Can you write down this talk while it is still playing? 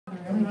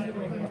West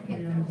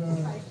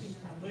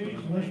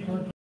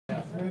Park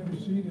is glad to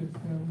see that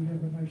we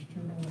have a nice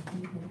turnout of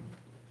people,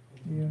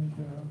 and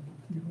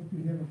we hope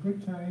you have a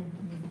good time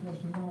and plus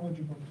a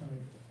knowledgeable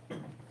time.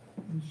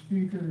 The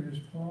speaker is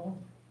Paul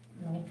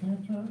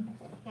Alcantar.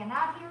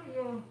 Cannot hear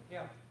you.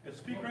 Yeah,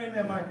 speak right in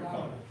that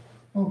microphone.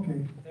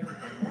 Okay. There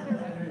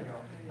you go.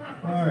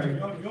 All right. You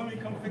want me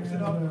to come fix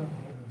it up?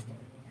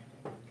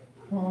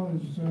 Paul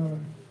is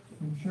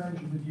in charge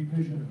of the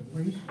division of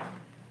waste,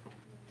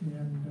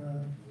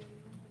 and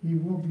he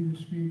will be the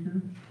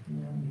speaker,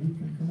 and he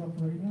can come up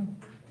right now.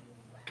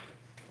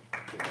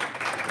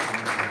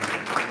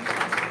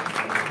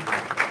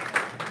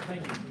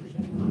 Thank you.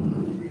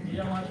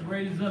 Yeah, I'd like to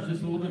raise this up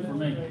just a little bit for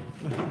me.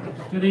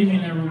 Good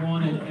evening,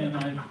 everyone,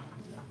 and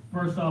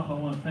first off, I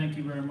want to thank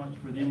you very much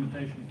for the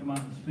invitation to come out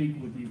and speak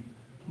with you.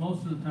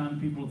 Most of the time,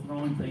 people are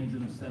throwing things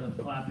instead of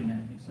clapping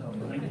at me, so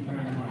thank you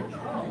very much.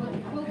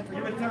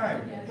 Give it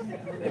time.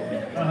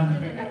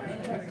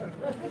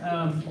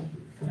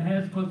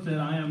 As Cliff said,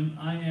 I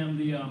am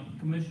the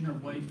Commissioner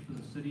of Waste for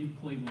the City of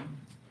Cleveland,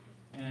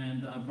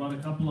 and I brought a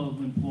couple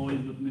of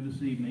employees with me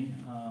this evening.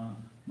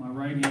 My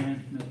right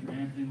hand, Mr.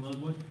 Anthony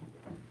Ludwig.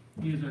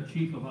 He is our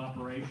Chief of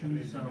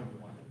Operations, so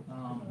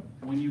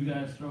when you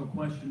guys throw a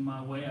question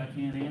my way I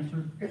can't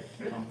answer,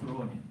 I'll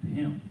throw it to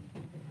him.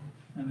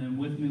 And then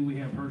with me we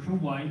have Herschel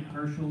White.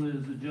 Herschel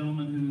is the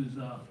gentleman who's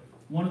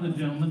one of the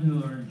gentlemen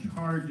who are in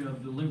charge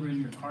of delivering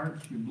your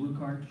carts, your blue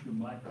carts, your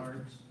black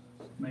carts,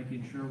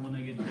 making sure when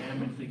they get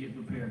damaged they get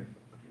repaired.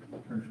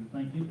 Herschel,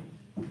 thank you.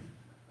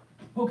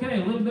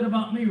 Okay, a little bit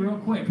about me real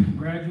quick.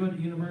 Graduate at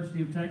the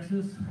University of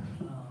Texas,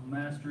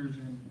 master's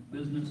in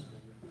business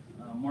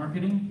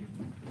marketing,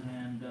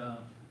 and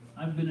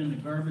I've been in the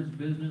garbage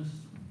business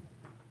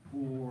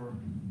for,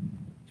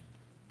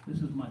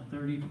 this is my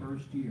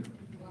 31st year.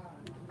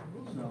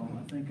 So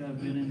I think I've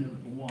been in it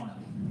for a while.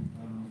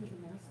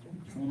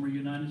 Former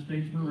United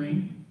States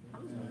Marine.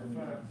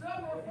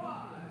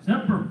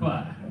 Semper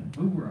Fi.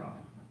 Hoorah.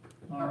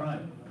 All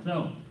right.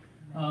 So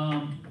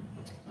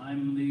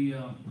I'm the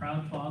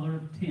proud father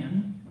of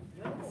 10.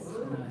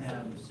 And I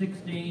have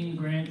 16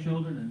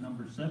 grandchildren, and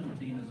number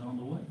 17 is on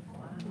the way.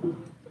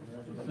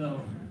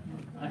 So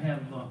I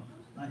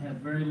have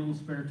very little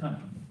spare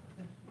time.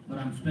 But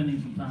I'm spending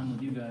some time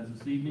with you guys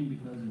this evening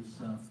because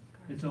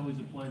it's always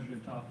a pleasure to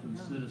talk to the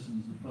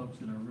citizens, the folks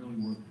that I really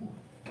work for.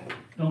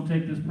 Don't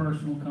take this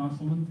personal,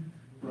 Councilman,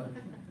 but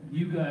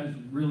you guys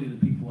are really the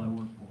people I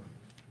work for,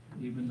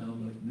 even though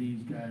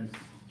these guys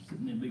sit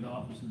in the big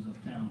offices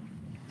uptown.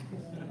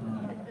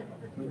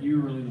 But you're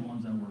really the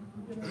ones I work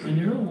for. And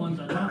you're the ones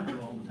I talk to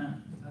all the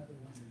time.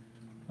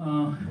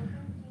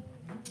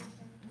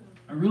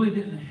 I really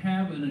didn't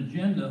have an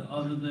agenda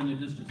other than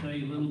just to tell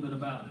you a little bit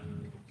about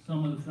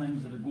some of the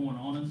things that are going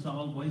on in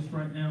solid waste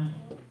right now.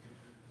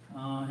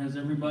 As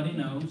everybody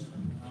knows,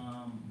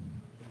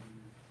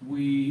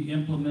 we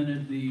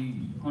implemented the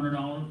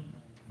 $100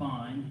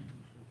 fine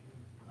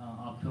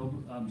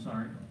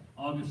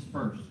August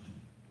 1st.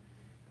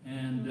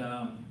 And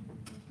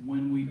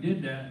when we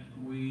did that,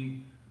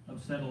 we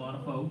upset a lot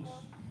of folks,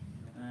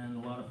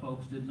 and a lot of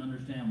folks didn't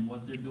understand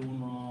what they're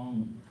doing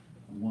wrong,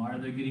 why are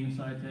they getting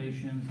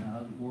citations, how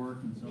does it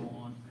work, and so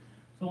on.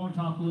 So I want to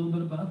talk a little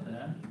bit about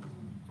that.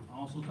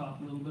 Also talk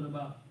a little bit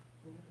about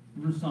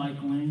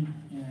recycling,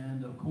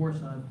 and of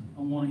course I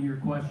want to hear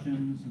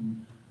questions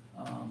and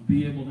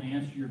be able to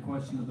answer your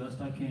question the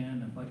best I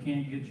can. If I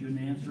can't get you an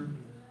answer,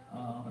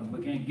 if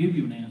I can't give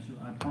you an answer,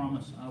 I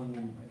promise I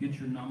will get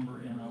your number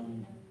and I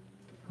will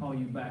call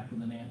you back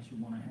with an answer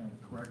when I have a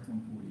correct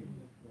one for you.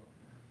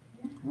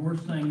 The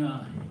worst thing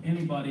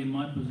anybody in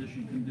my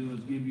position can do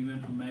is give you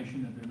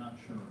information that they're not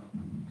sure of.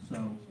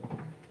 So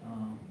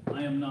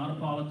I am not a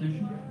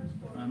politician.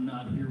 I'm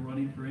not here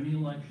running for any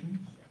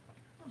elections.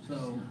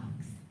 So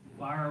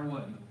fire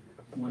away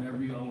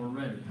whenever you all are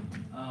ready.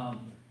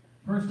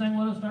 First thing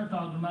let us start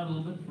talking about a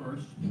little bit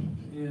first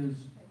is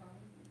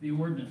the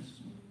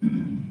ordinance,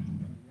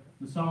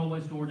 the solid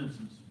waste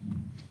ordinances.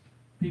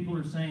 People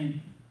are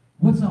saying,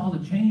 what's all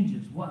the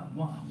changes?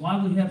 Why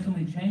do we have so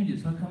many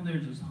changes? How come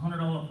there's this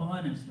 $100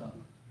 fine and stuff?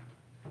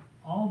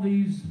 All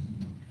these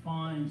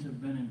fines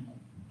have been in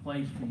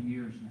place for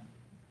years now.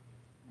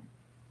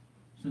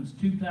 Since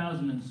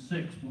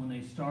 2006, when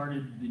they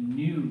started the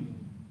new,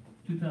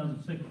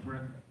 2006,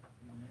 correct?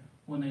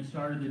 When they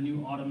started the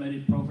new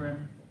automated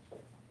program,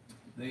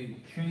 they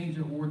changed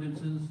the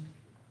ordinances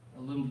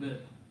a little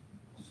bit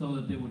so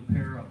that they would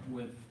pair up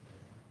with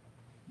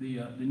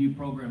the new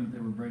program that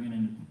they were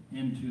bringing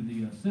into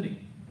the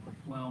city.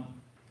 Well,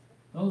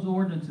 those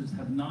ordinances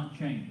have not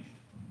changed.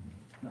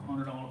 The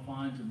 $100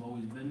 fines have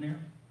always been there.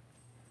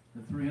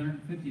 The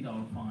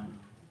 $350 fine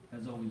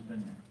has always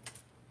been there.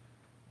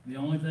 The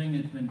only thing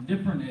that's been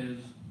different is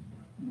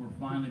we're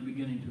finally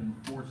beginning to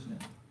enforce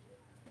it.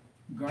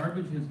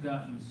 Garbage has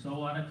gotten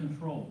so out of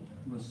control,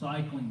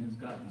 recycling has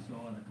gotten so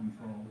out of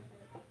control,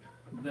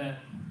 that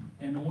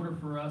in order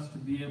for us to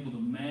be able to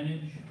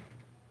manage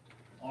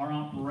our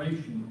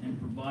operation and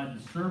provide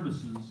the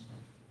services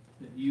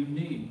that you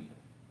need,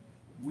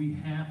 we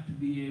have to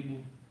be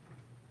able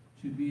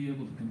to be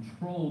able to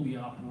control the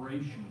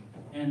operation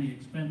and the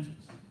expenses.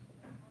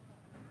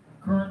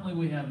 Currently,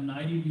 we have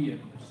 90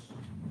 vehicles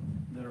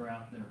that are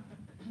out there.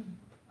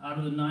 Out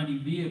of the 90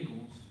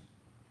 vehicles,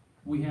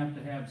 we have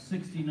to have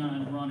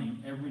 69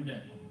 running every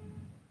day.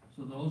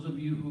 So those of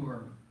you who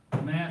are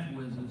math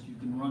whizzes, you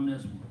can run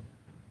this one.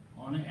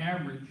 On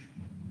average,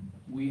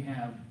 we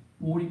have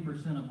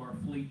 40% of our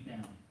fleet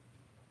down.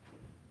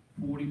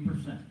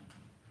 40%.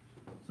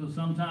 So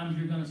sometimes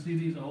you're gonna see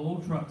these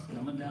old trucks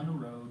coming down the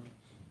road.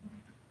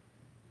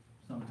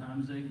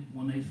 Sometimes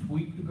when they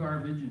sweep the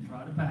garbage and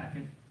try to pack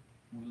it,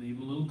 we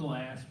leave a little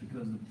glass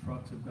because the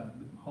trucks have got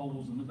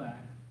holes in the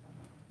back.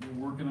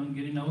 We're working on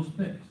getting those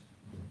fixed.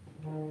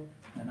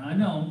 And I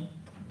know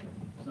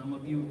some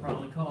of you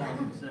probably called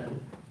and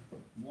said,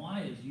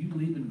 why is you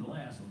leaving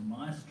glass on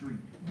my street?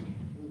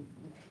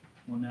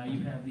 Well, now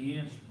you have the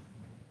answer.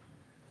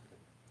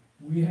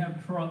 We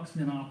have trucks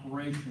in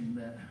operation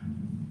that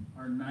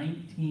are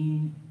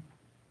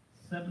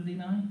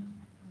 1979?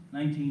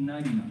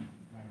 1999.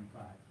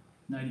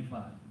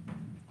 95.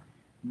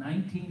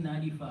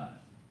 1995.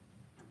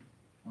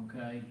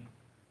 Okay?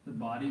 The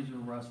bodies are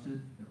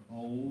rusted, they're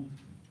old,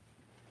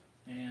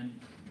 and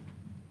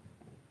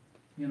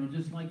you know,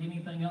 just like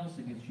anything else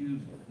that gets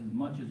used, as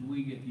much as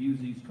we get use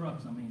these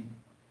trucks, I mean,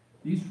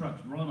 these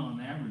trucks run on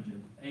an average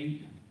of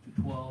 8 to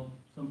 12,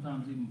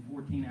 sometimes even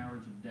 14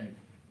 hours a day.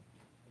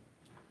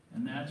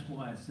 And that's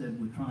why I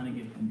said we're trying to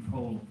get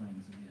control of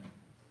things again.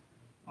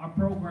 Our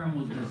program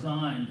was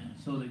designed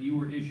so that you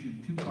were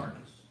issued 2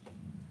 carts.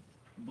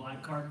 A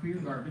black cart for your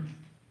garbage,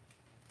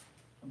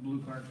 a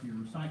blue cart for your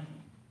recycling.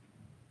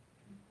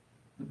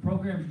 The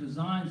program's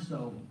designed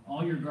so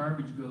all your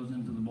garbage goes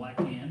into the black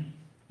can,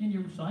 and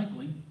your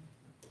recycling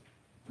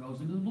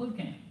goes into the blue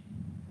can.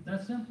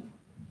 That's simple.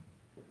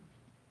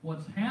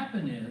 What's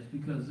happened is,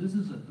 because this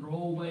is a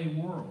throwaway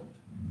world,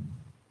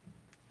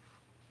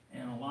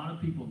 and a lot of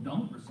people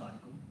don't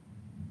recycle,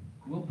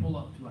 we'll pull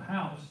up to a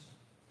house,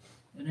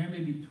 and there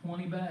may be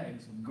 20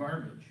 bags of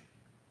garbage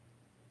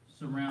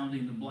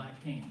surrounding the black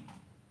can.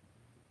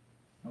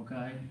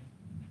 Okay?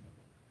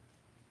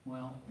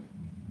 Well,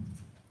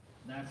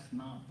 that's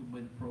not the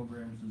way the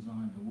program's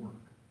designed to work.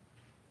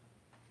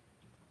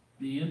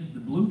 The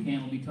blue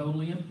can will be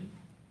totally empty,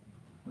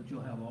 but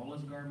you'll have all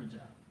this garbage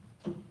out.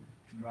 The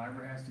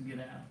driver has to get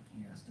out.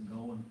 He has to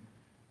go and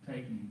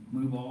take and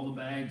move all the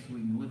bags so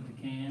we can lift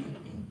the can.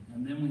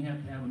 And then we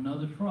have to have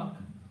another truck,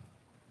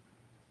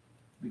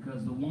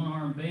 because the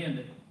one-armed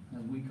bandit,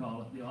 as we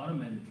call it, the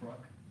automated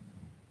truck,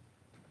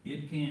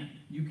 you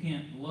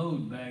can't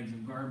load bags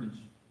of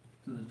garbage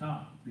to the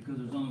top because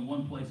there's only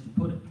one place to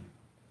put it,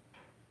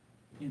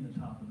 in the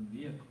top of the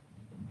vehicle.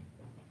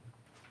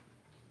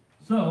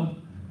 So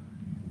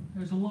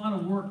there's a lot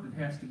of work that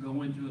has to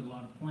go into it, a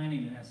lot of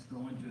planning that has to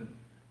go into it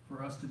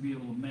for us to be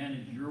able to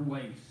manage your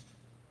waste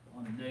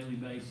on a daily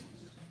basis.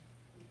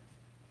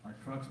 Our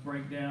trucks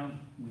break down,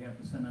 we have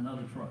to send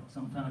another truck.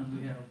 Sometimes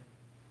we have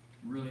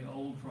really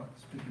old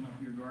trucks picking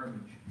up your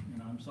garbage,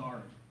 and I'm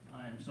sorry.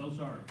 I am so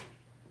sorry.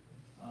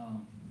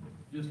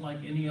 Just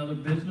like any other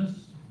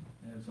business,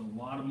 there's a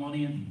lot of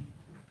money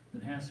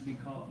that has to be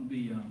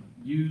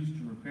used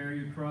to repair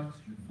your trucks,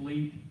 your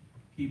fleet,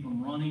 keep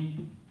them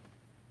running.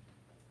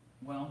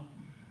 Well,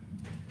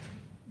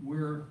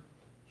 we're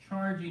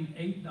charging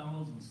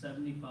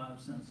 $8.75 a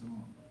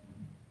month.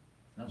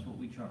 That's what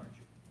we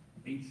charge,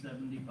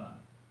 $8.75.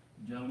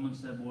 The gentleman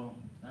said, well,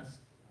 that's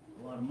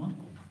a lot of money.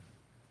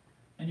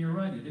 And you're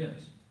right, it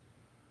is.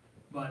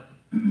 But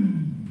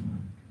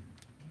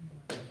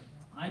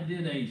I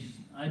did a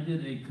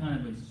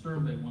kind of a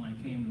survey when I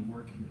came to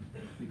work here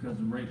because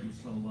the rate was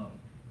so low.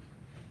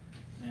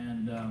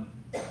 And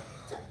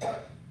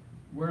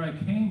where I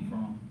came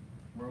from,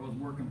 where I was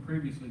working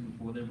previously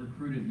before they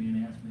recruited me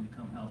and asked me to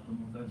come help them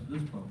with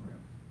this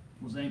program,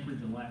 was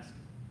Anchorage, Alaska.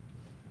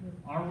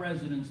 Our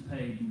residents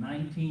paid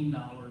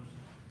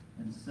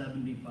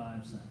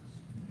 $19.75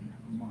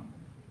 a month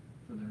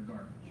for their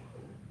garbage,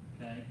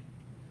 okay?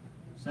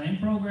 Same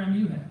program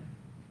you have,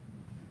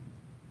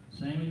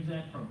 same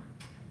exact program,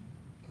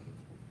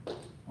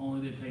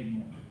 only they paid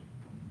more,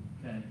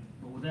 okay?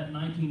 But with that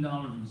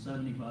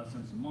 $19.75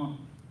 a month,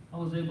 I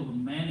was able to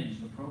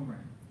manage the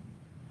program,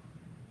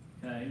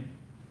 okay?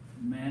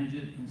 Manage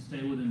it and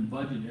stay within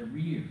budget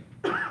every year.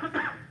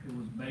 It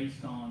was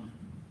based on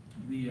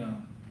the,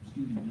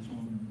 excuse me, just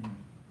one minute.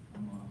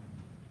 I'm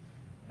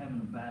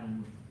having a battle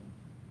with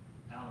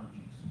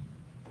allergies.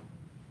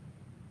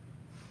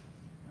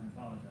 I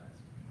apologize.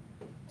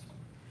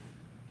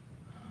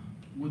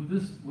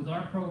 With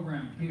our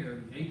program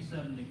here, the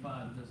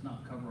 $8.75 does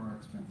not cover our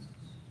expenses.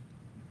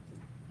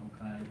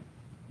 Okay?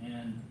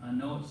 And I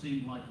know it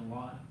seems like a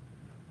lot,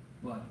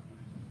 but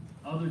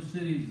other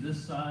cities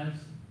this size,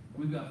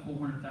 we've got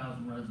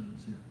 400,000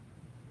 residents here.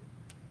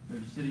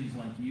 There's cities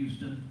like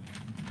Houston,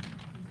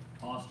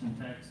 Austin,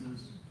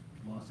 Texas,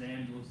 Los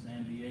Angeles,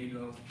 San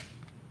Diego,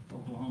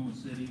 Oklahoma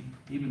City,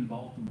 even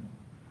Baltimore.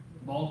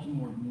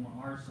 Baltimore is more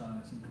our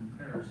size in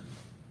comparison.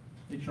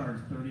 They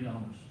charge $30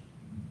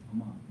 a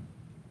month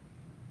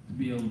to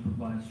be able to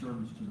provide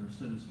service to their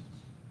citizens.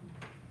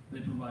 They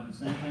provide the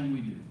same thing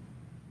we do.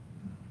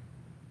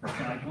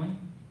 Recycling,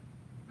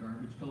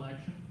 garbage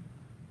collection,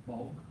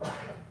 bulk,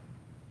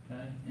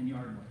 okay, and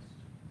yard waste.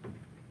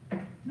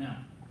 Now,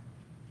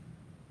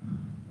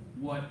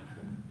 what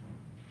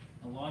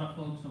a lot of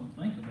folks don't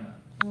think about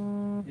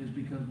is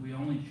because we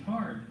only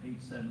charge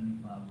 $8.75 a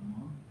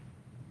month,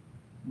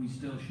 we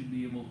still should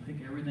be able to pick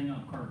everything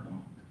up carte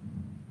blanche.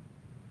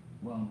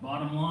 Well,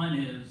 bottom line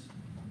is,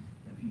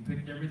 if you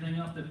picked everything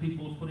up that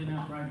people are putting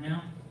out right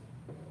now,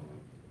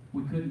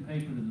 we couldn't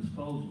pay for the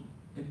disposal.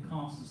 It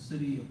costs the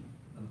city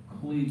of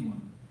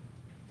Cleveland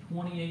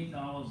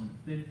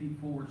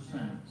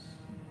 $28.54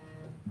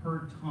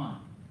 per ton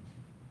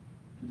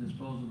to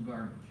dispose of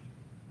garbage.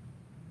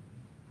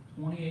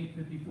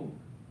 $28.54.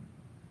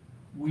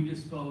 We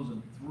dispose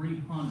of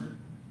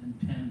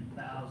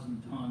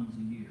 310,000 tons a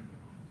year.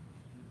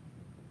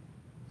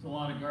 It's a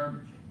lot of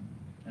garbage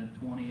at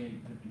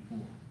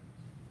 $28.54.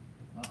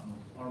 Uh-oh,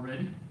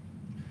 already?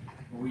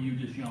 Or were you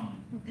just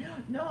yawning?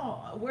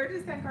 No, where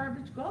does that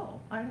garbage go?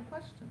 I have a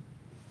question.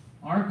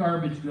 Our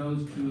garbage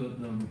goes to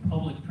the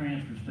Republic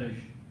transfer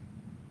station.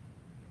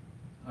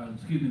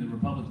 Excuse me, the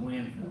Republic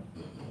landfill.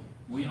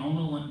 We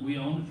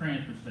own the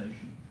transfer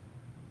station,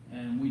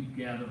 and we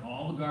gather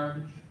all the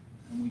garbage,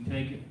 and we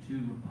take it to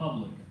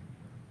Republic,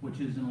 which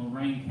is in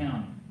Lorain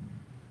County,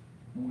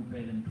 and we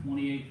pay them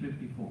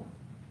 $28.54.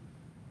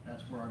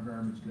 That's where our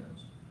garbage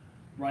goes.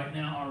 Right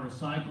now, our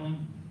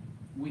recycling,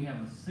 we have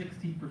a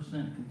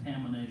 60%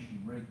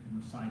 contamination rate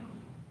in recycling.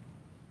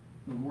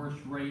 The worst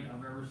rate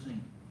I've ever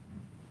seen.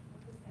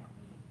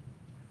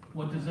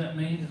 What does that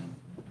mean?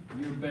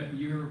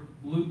 Your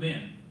blue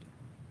bin,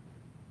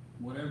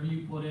 whatever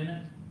you put in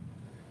it,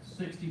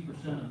 60%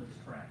 of it's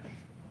trash.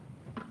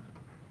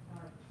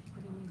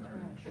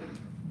 Garbage.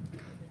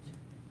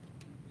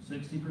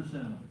 60% of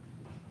it.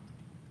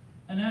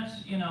 And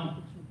that's, you know,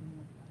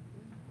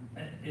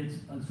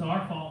 it's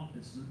our fault.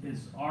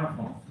 It's our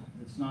fault.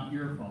 It's not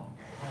your fault.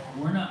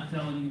 We're not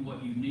telling you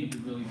what you need to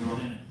really put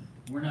in it.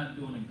 We're not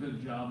doing a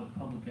good job of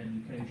public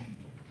education.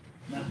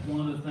 That's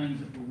one of the things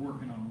that we're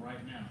working on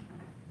right now.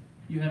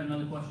 You have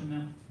another question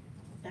now?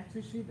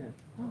 Actually, she did.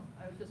 Oh,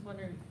 I was just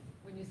wondering,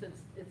 when you said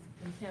it's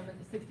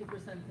contaminated,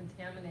 60%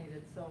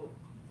 contaminated, so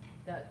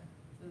that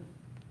the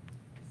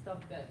stuff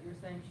that you're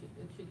saying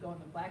it should go in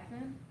the black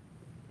bin?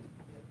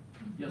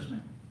 Yes,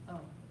 ma'am. Oh,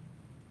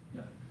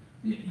 Yeah.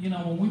 You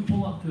know, when we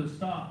pull up to a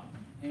stop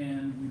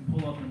and we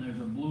pull up and there's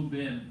a blue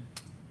bin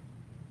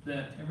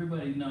that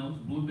everybody knows,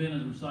 blue bin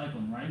is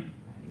recycling, right?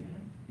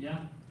 Yeah?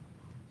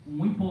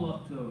 When we pull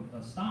up to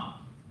a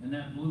stop and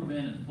that blue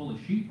bin is full of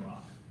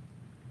sheetrock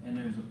and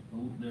there's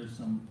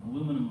some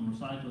aluminum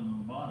recycling on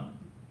the bottom,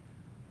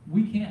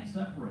 we can't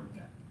separate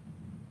that.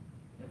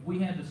 If we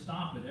had to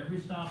stop at every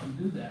stop and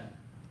do that,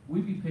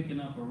 we'd be picking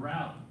up a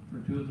route for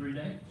 2 or 3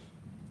 days.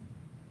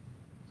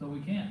 So we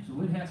can't.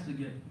 So it has to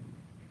get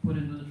put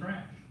into the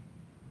trash.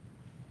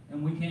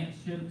 And we can't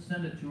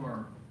send it to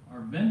our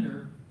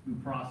vendor who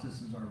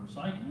processes our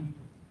recycling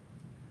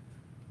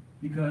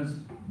because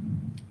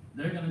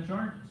they're going to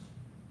charge us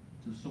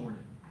to sort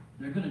it.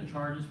 They're going to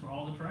charge us for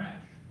all the trash.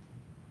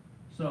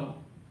 So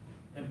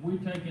if we're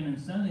taking and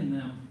sending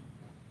them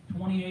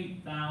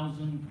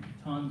 28,000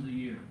 tons a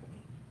year,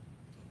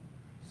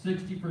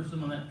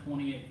 60% of that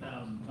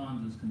 28,000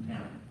 tons is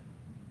contaminated.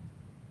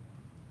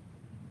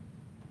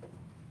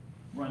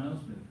 Run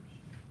those figures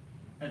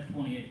at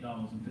 $28.54 a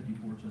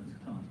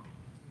ton.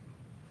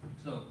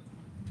 So,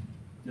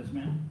 yes,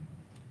 ma'am?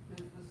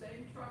 Does the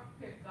same truck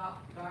pick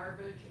up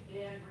garbage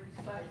and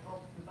recycle?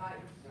 Because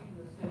I've seen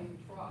the same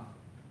truck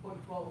put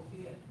both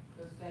in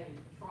the same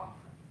truck.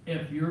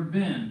 If your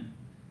bin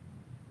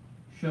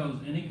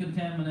shows any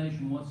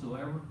contamination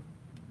whatsoever,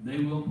 they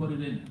will put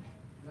it in there.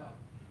 No.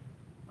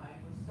 Mine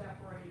was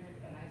separated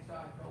and I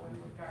saw it go in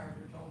with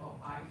garbage, although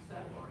I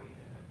separated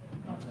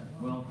it. Okay.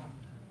 Well,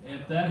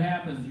 if that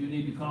happens, you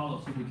need to call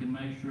us so we can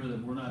make sure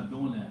that we're not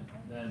doing that.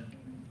 That,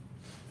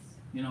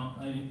 you know,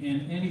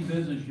 in any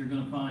business you're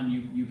gonna find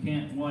you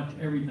can't watch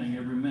everything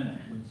every minute.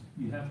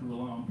 You have to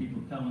rely on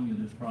people telling you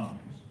there's problems.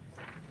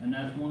 And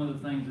that's one of the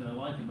things that I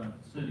like about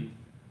the city.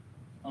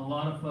 A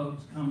lot of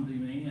folks come to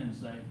me and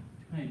say,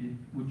 hey,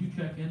 would you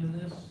check into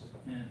this?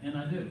 And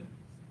I do.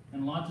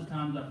 And lots of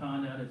times I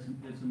find out it's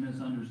a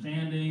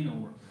misunderstanding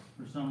or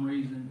for some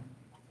reason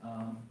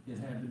it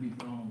had to be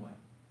thrown away.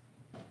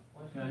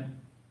 Okay?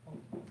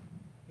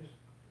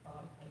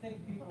 I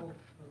think people are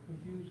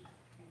confused.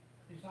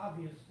 It's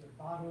obvious that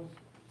bottles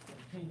and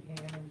tin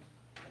cans and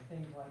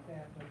things like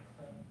that, but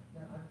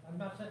I'm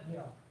not setting you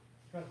up.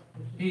 Trust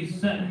me. He's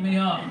setting me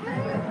up.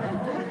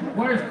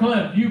 Where's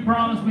Cliff? You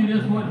promised me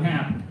this wouldn't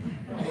happen.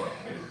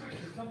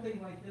 Is something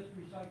like this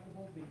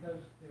recyclable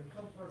because there's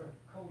some sort of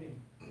coating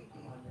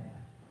on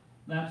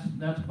that?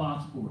 That's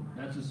box board.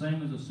 That's the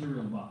same as a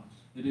cereal box.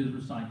 It is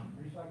recyclable.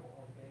 Recycle,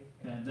 okay?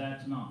 Okay,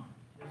 that's not.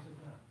 This is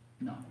not.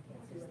 No.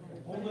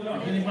 Hold it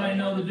up. Anybody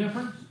know the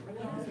difference?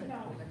 Okay.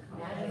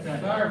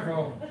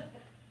 Styrofoam.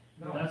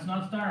 That's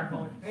not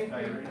styrofoam.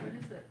 what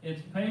is it?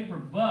 It's paper,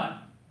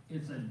 but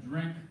it's a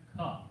drink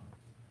cup.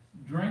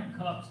 Drink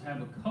cups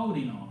have a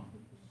coating on them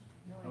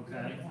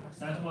okay?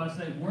 That's why I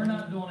say, we're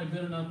not doing a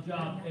good enough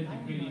job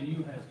educating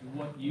you as to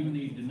what you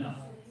need to know.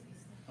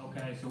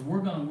 Okay, so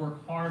we're gonna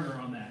work harder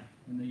on that.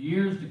 In the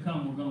years to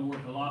come, we're gonna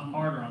work a lot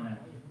harder on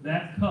that.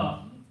 That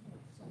cup,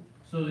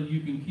 so that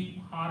you can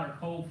keep hot or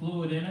cold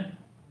fluid in it,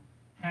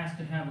 has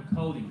to have a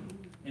coating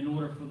in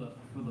order for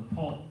the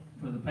pulp,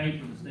 for the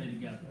paper to stay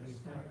together.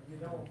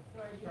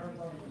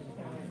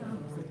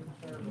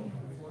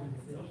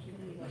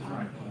 That's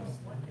right.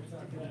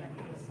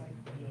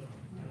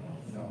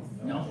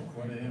 No.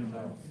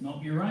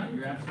 No, you're right,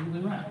 you're absolutely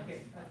right.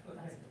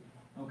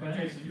 Okay,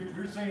 Okay? so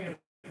you're saying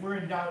if we're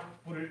in doubt,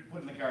 put it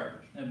in the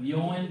garbage. If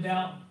you're in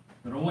doubt,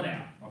 throw it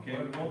out. Okay,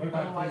 we won't be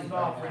penalized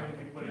off for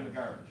anything put in the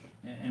garbage.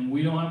 And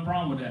we don't have a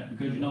problem with that,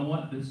 because you know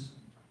what, that's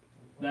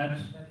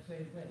That's the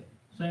same thing.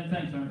 same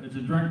thing, sir, it's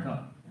a drink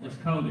cup, it's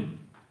coated,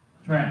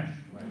 trash.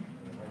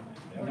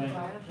 Okay?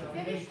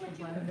 Finish what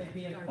you were,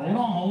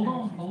 Hold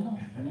on,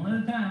 one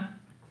at a time.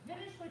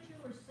 finish what you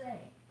were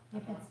saying.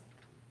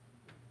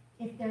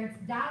 If there's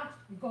doubt,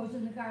 it goes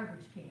in the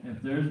garbage can.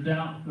 If there's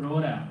doubt, throw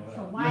it out.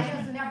 So why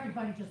doesn't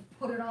everybody just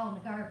put it all in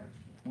the garbage?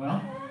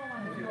 Well,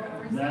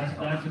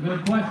 that's a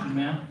good question,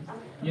 ma'am.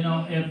 You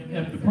know,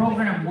 if the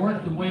program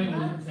worked the way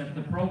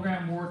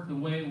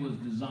it was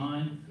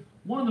designed,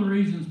 one of the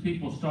reasons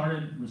people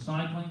started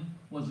recycling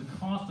was the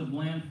cost of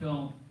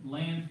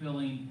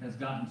landfilling has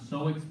gotten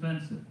so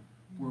expensive.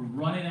 We're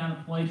running out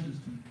of places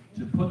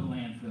to put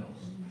landfills.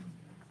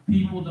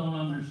 People don't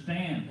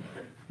understand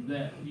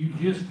that you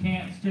just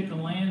can't stick a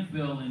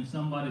landfill in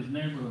somebody's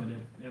neighborhood.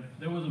 If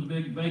there was a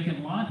big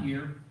vacant lot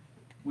here,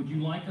 would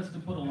you like us to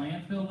put a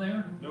landfill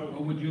there? No.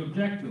 Or would you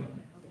object to it?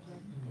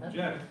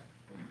 Object.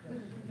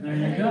 There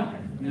you go.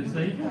 You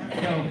see?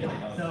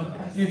 So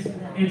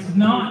it's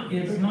not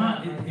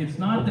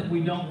that we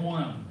don't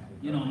want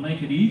to,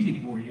 make it easy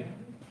for you.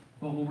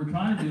 But what we're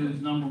trying to do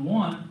is, number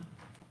one,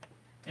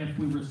 if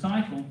we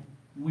recycle,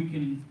 we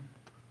can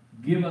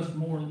give us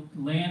more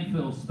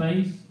landfill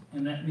space,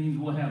 and that means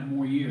we'll have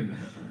more years.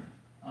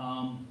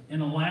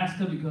 In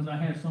Alaska, because I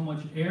had so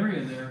much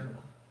area there,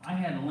 I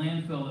had a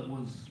landfill that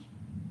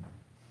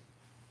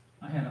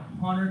I had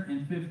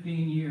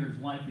 115 years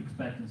life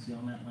expectancy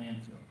on that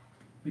landfill,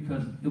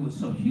 because it was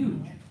so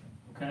huge,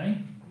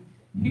 okay?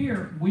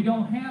 Here, we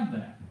don't have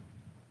that.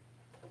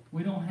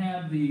 We don't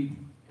have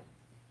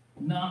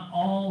not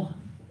all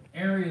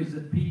areas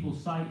that people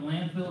site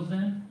landfills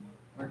in,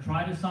 or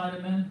try to site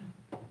them in,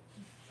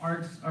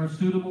 are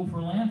suitable for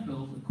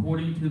landfills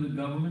according to the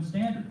government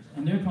standards.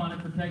 And they're trying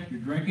to protect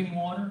your drinking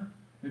water,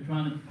 they're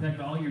trying to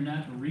protect all your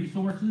natural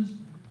resources,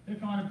 they're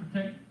trying to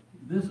protect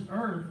this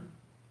earth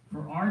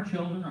for our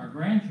children, our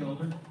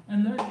grandchildren,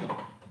 and their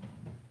children.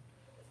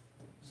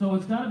 So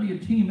it's got to be a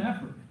team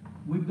effort.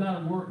 We've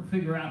got to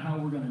figure out how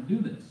we're going to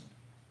do this,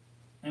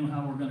 and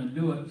how we're going to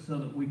do it so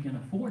that we can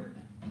afford it.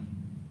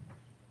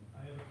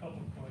 I have a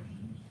couple of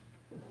questions.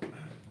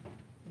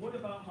 What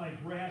about my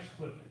grass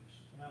clippings?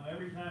 Now,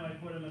 every time I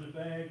put them in a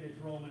bag, they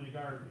throw them in the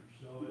garbage,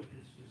 so it's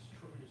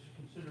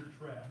considered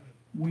trash.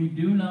 We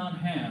do not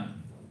have,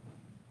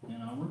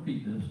 and I'll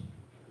repeat this,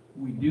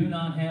 we do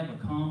not have a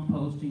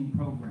composting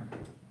program,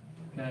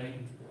 okay?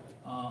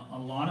 A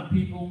lot of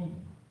people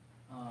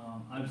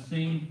I've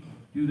seen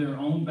do their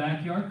own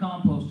backyard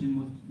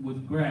composting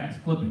with grass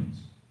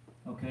clippings,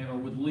 okay, or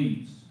with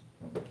leaves.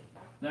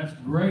 That's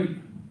great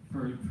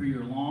for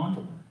your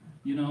lawn.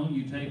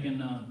 You take and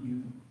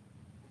you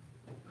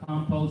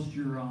compost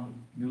your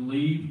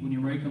leaves when you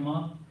rake them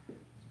up.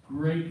 It's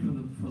great for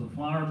the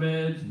flower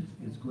beds.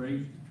 It's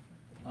great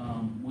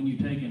when you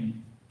take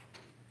and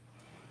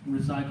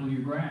recycle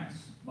your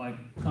grass by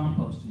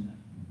composting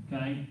it,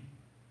 okay?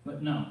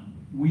 But no,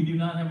 we do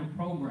not have a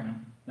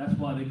program. That's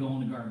why they go in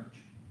the garbage.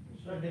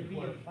 Should they be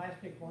in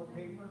plastic or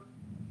paper?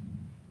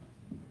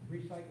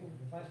 Recycled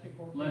plastic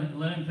or Let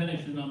paper? him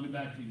finish and I'll be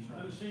back to you,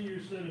 I'm sir. a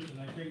senior citizen,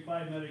 I take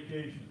 5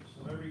 medications,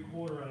 so every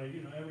quarter,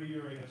 every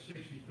year I got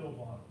 60 pill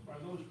bottles. Are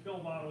those pill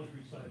bottles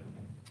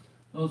recyclable?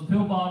 Those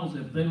pill bottles,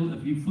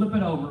 if you flip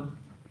it over,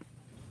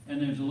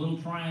 and there's a little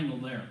triangle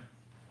there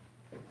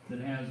that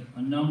has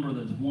a number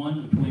that's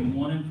between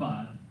 1 and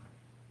 5,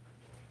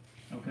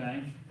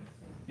 okay,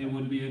 it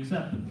would be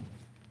acceptable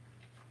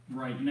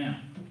right now.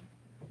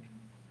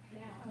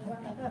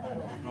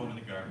 Throw it in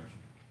the garbage.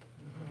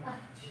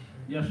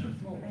 Yes, sir.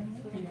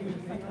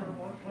 Paper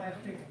or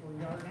plastic or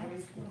yard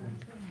waste?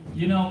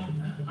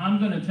 I'm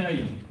gonna tell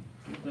you,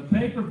 the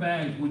paper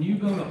bags, when you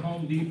go to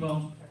Home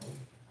Depot,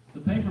 the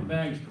paper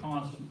bags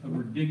cost a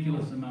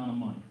ridiculous amount of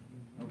money,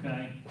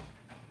 okay?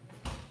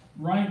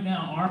 Right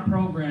now, our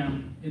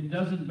program, it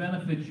doesn't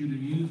benefit you to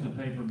use the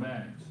paper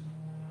bags,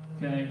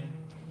 okay?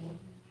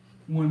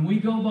 When we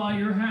go by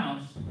your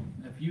house,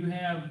 if you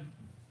have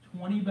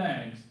 20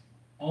 bags,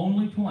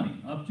 only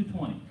 20, up to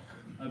 20,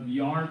 of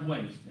yard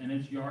waste, and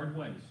it's yard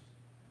waste,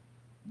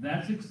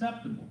 that's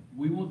acceptable.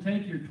 We will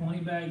take your 20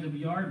 bags of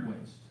yard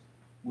waste.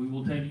 We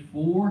will take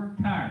 4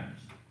 tires,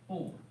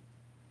 4,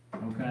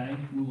 okay?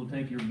 We will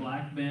take your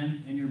black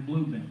bin and your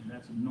blue bin.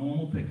 That's a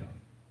normal pickup,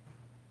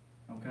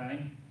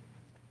 okay?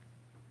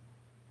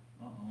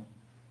 Uh-oh.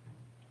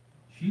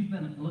 She's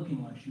been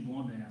looking like she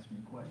wanted to ask me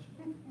a question.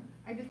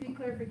 I just need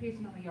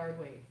clarification on the yard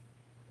waste.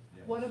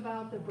 Yes. What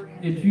about the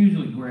branches? It's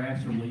usually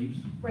grass or leaves.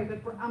 Right,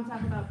 but I'm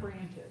talking about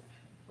branches,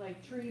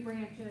 like tree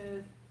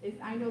branches,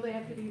 I know they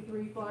have to be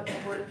 3 foot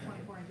or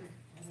 24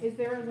 inches. Is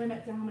there a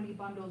limit to how many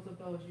bundles of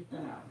those you put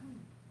out?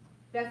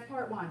 That's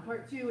part one.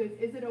 Part two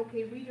is it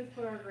okay, we just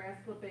put our grass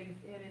clippings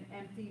in an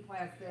empty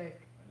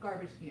plastic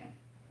garbage can?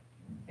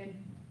 And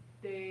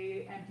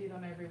they empty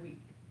them every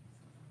week?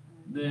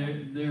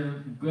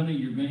 You're gonna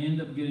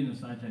end up getting a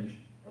citation.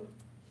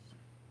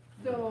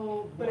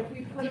 So, but if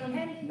we put them,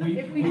 Depending-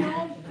 if we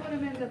don't put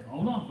them in the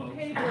Hold on, folks.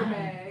 paper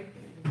bag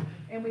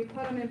and we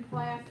put them in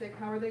plastic,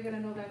 how are they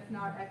gonna know that's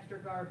not extra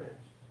garbage?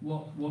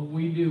 What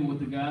we do, what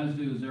the guys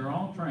do is they're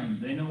all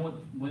trained. They know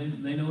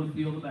they know to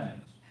feel the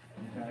bags,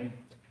 okay?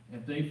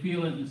 If they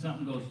feel it and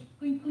something goes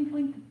clink, clink,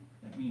 clink,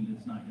 that means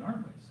it's not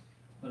yard waste.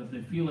 But if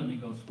they feel it and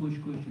it goes squish,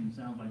 squish and it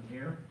sounds like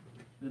air,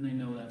 then they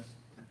know that's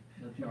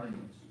yard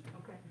waste.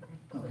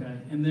 Okay. Okay,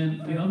 and then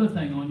the other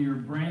thing on your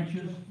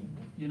branches,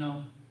 you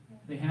know,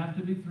 they have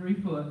to be 3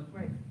 foot,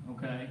 Right,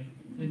 okay?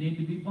 They need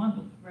to be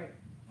bundled, right,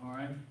 all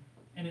right?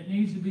 And it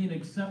needs to be an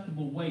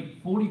acceptable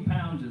weight. 40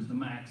 pounds is the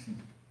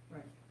maximum,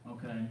 right.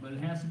 okay? But it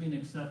has to be an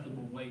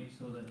acceptable weight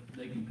so that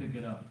they can pick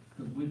it up,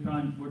 because we're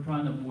trying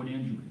to avoid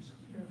injuries.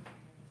 Sure.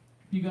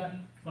 If you got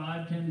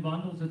 5, 10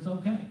 bundles, it's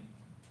okay,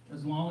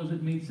 as long as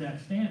it meets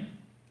that standard,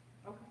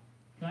 Okay.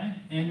 okay?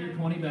 And your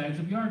 20 bags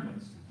of yard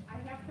waste. I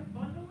have to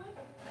bundle it,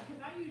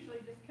 because I usually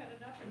just cut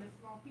it up into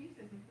small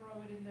pieces and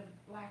throw it in the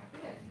black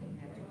bin.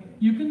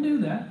 You can do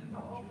that.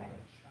 Oh, okay.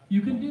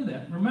 You can do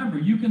that. Remember,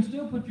 you can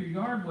still put your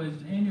yard waste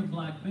in your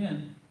black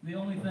bin. The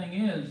only thing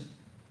is,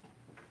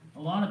 a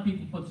lot of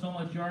people put so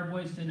much yard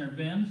waste in their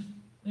bins,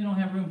 they don't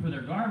have room for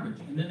their garbage,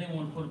 and then they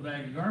want to put a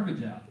bag of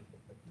garbage out.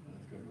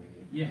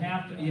 You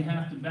have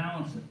to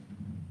balance it.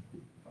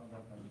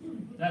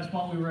 That's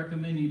why we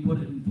recommend you put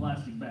it in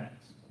plastic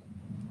bags.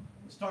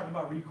 Let's talk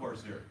about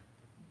recourse here.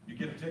 You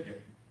get a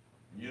ticket,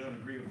 and you don't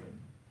agree with it.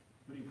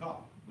 Who do you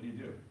call? What do you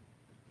do?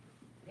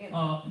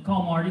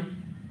 Call Marty.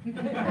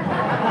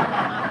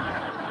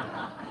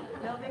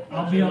 No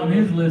I'll be on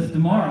his list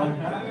tomorrow.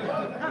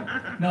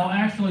 No,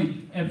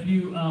 actually, if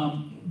you,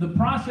 the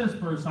process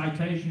for a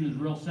citation is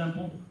real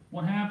simple.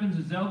 What happens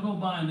is they'll go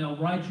by and they'll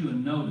write you a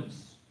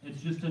notice.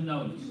 It's just a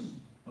notice,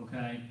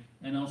 okay?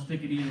 And they'll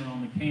stick it either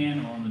on the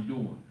can or on the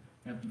door.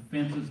 If the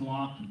fence is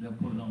locked, they'll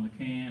put it on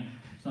the can.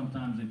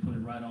 Sometimes they put it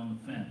right on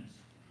the fence.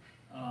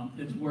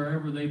 It's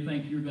wherever they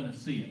think you're gonna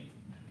see it,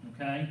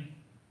 okay?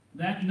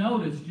 That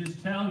notice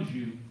just tells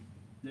you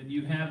that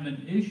you have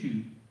been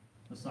issued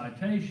a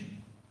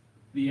citation.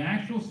 The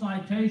actual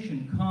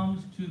citation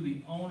comes to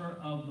the owner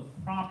of the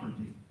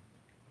property.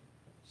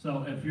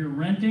 So if you're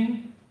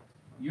renting,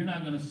 you're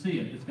not gonna see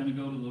it. It's gonna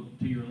go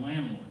to your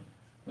landlord.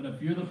 But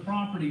if you're the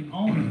property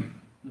owner,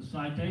 the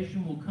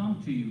citation will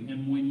come to you.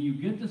 And when you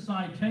get the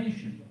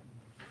citation,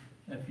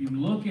 if you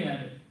look at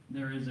it,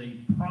 there is a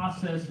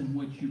process in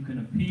which you can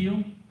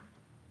appeal,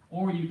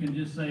 or you can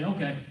just say,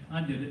 okay,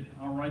 I did it.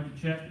 I'll write the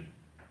check,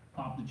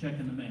 pop the check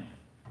in the mail.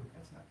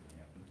 That's not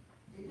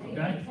gonna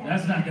happen. Okay?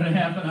 That's not gonna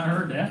happen. I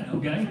heard that,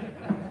 okay?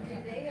 Do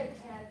they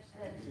attach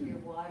that to your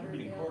water You're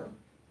being bill? court.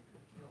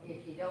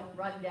 If you don't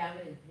run down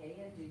and pay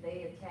it, do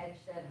they attach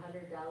that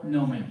 $100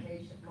 No, ma'am.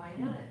 citation? Why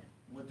not?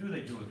 What do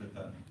they do with it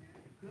then?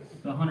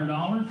 The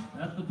 $100,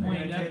 that's the They're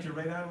point. gonna take it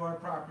right out of our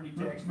property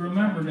tax.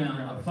 Remember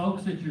now, the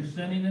folks that you're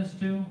sending this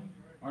to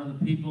are the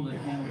people that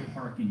handle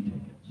parking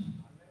tickets.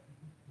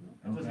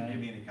 That doesn't Okay.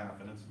 give me any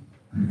confidence.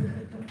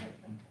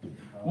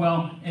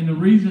 Well, and the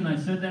reason I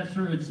said that,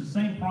 sir, it's the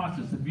same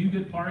process. If you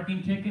get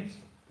parking tickets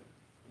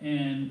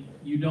and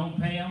you don't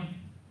pay them,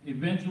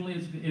 eventually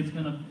it's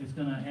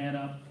gonna add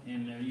up,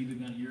 and you're I either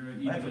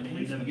have a gonna end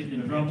policeman up getting giving in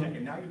me a trouble.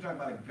 ticket. Now you're talking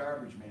about a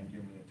garbage man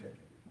giving me a ticket.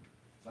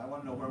 So I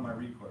wanna know where my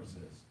recourse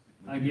is.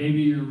 I gave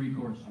you your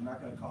recourse. I'm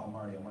not gonna call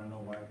Marty. I wanna know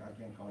why I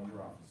can't call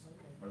your office,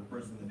 or the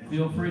person that issued.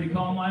 Feel free to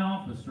call my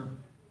office, sir.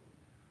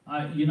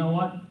 You know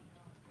what?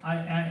 I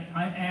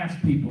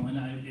ask people, and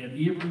at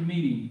every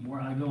meeting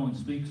where I go and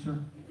speak, sir,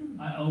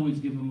 I always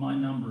give them my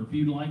number. If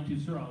you'd like to,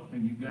 sir,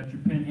 and you've got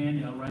your pen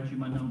handy, I'll write you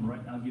my number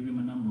right, I'll give you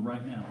my number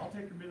right now. I'll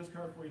take your business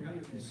card for you.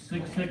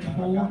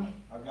 664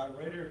 I've got it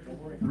right here, don't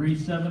worry.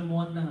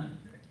 3719.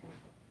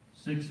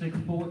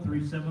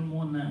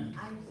 664-3719. I'm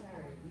sorry,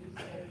 you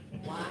said,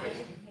 why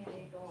can't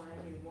it go on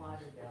your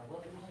water bill?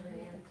 What was your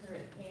answer?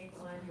 It can't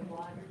go on your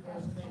water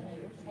bill, then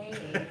you're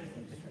paying,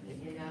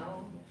 you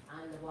know,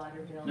 on the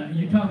water bill. Now,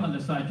 you talking about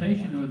the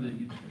citation or the,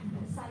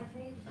 The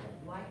citation,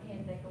 why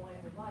can't they go on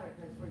your water?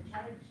 Because we're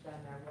charged on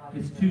our water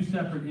bill. it's two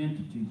separate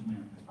entities,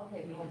 ma'am.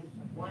 Okay, because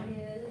one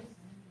is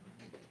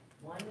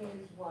what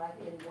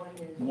and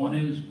one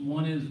is.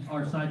 One is,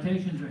 our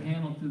citations are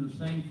handled through the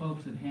same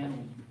folks that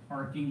handle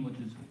parking, which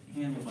is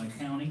handled by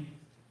county,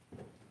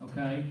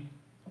 okay?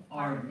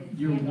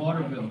 Your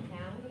water bill,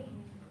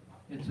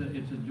 it's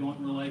a joint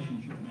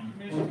relationship, ma'am.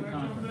 Commissioner, can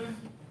I jump in?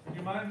 Do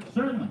you mind?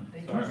 Certainly,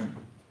 Sorry.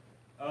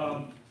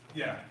 certainly.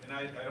 Yeah, and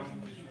I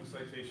don't issue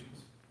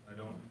citations, I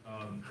don't,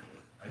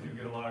 I do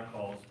get a lot of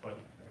calls, but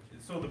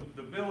so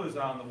the bill is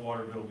on the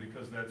water bill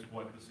because that's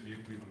what the city of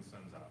Cleveland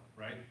sends out,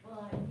 right?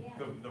 Well, yeah.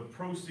 The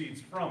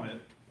proceeds from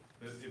it,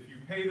 if you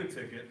pay the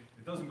ticket,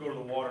 it doesn't go to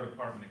the water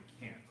department,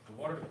 it can't. The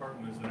water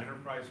department is an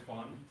enterprise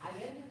fund. I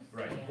understand.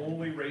 Right,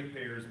 only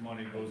ratepayers'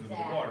 money goes into the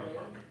water Exactly.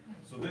 department.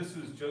 So this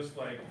is just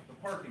like the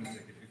parking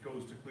ticket. It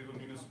goes to Cleveland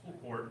Municipal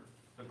Court,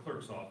 the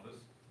clerk's office.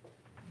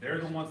 They're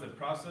the ones that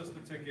process the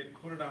ticket,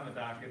 put it on the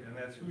docket, and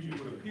that's who you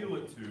would appeal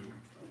it to,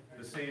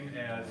 the same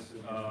as,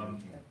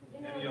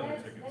 any other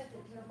tickets. That's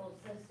a terrible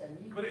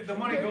system. But the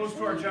money goes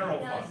to our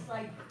general You're treating fund. us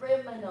like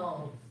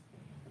criminals.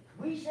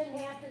 We shouldn't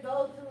have to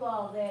go through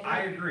all that.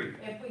 I agree.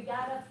 If we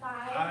got a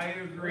fine. I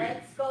agree.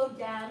 Let's go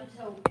down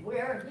to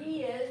where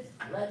he is,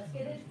 let's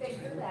get it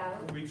figured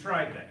out. We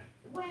tried that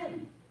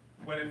When?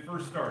 it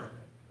first started,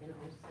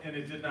 and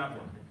it did not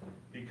work,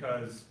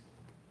 because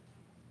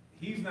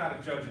he's not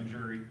a judge and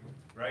jury,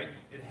 right?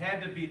 It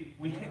had to be,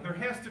 there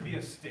has to be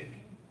a stick,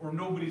 or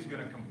nobody's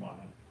gonna comply.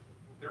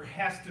 There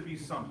has to be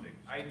something.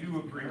 I do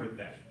agree with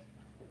that.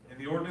 And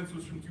the ordinance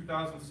was from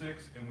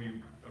 2006, and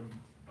we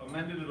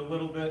amended it a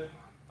little bit.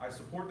 I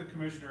support the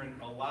commissioner in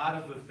a lot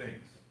of the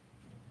things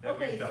that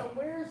Okay, we've done. so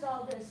where's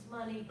all this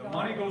money The going?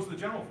 money goes to the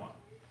general fund.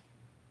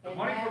 The And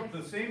money, that's-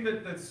 the same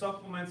that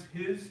supplements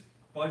his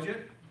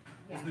budget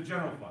is Yeah. the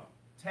general fund.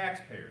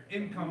 Taxpayer,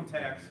 income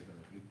tax,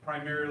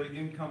 primarily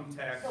income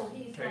tax So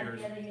he's not payers.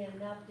 getting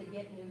enough to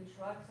get new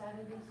trucks out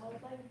of this whole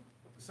thing?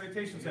 The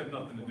citations have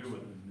nothing to do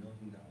with it.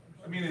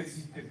 I mean,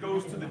 it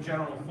goes to the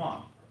general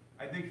fund.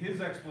 I think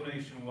his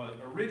explanation was,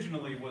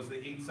 originally was the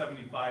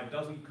 875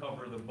 doesn't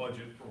cover the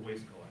budget for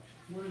waste collection.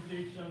 Where does the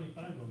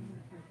 875 go?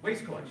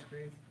 Waste collection,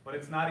 but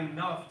it's not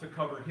enough to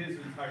cover his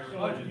entire So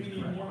budget. you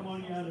need more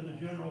money out of the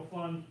general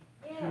fund.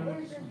 Yeah,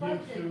 where's your Give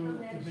budget to- from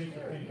to next make the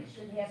year? You payments.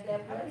 should have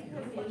that ready,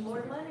 give me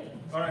more money.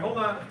 All right, hold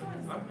on,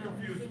 I'm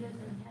confused.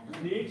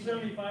 The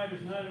 875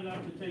 is not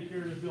enough to take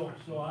care of the bill,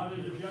 so out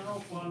of the general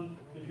fund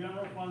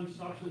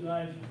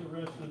subsidizes the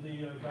rest of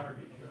the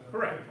garbage.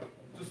 Correct.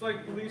 Just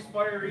like police,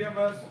 fire,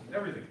 EMS,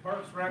 everything,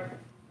 Parks, Rec.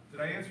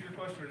 Did I answer your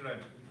question or did I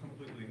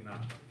completely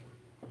not?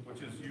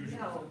 Which is usual.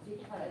 No,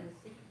 because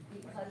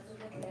of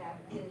the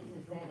fact is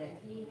that if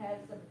he has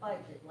a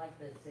budget, like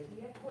the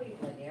city of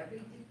Cleveland,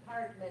 every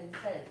department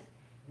says,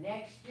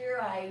 next year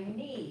I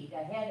need,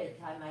 ahead of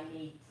time, I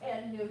need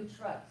 10 new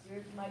trucks,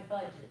 here's my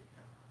budget.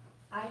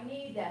 I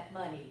need that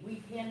money,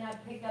 we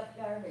cannot pick up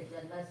garbage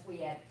unless we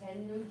have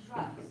 10 new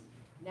trucks.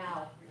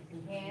 Now,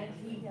 can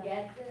he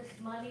get this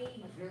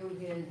money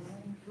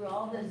through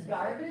all this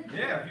garbage?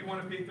 Yeah, if you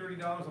wanna pay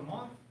 $30 a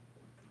month.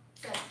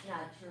 That's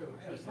not true,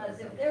 because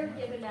if they're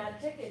giving out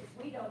tickets,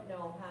 we don't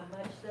know how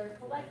much they're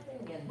collecting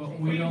in tickets. But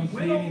we don't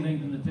see anything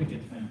from the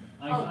ticket fee.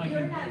 Oh,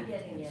 you're not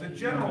getting The it.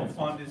 general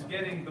fund is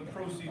getting the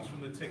proceeds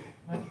from the ticket,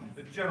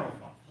 the general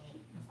fund.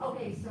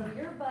 Okay, so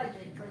your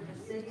budget for the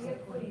city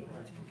of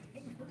Cleveland,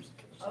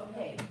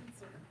 okay.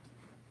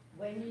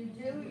 When you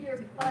do your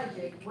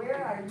budget,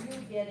 where are you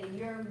getting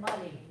your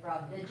money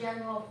from? The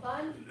general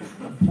fund?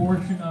 A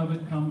portion of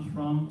it comes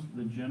from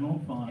the general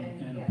fund,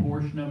 and a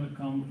portion of it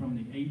comes from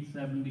the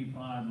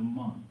 875 a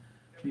month.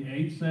 The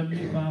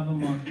 875 a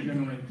month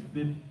generates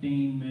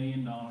 $15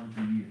 million a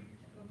year.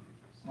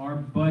 Our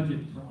budget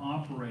for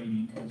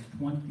operating is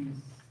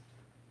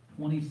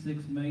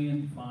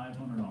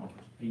 $26,500,000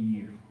 a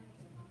year.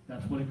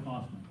 That's what it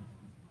costs me.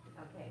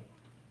 Okay,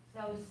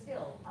 so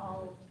still,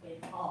 all in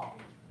all,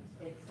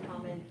 it's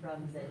coming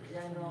from the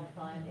general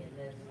fund and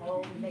this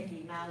whole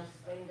Mickey Mouse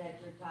thing that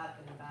you're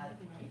talking about.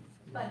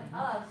 But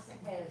us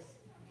as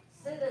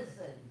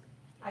citizens,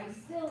 I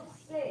still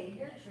say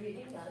you're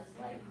treating us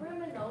like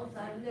criminals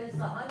on this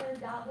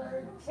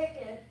 $100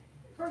 ticket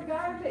for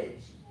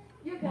garbage.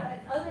 You got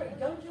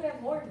don't you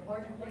have more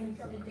important things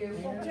to do?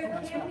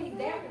 There can't be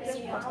that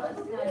many of us not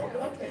doing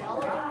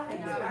all of this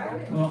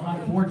garbage. Well,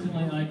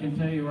 unfortunately, I can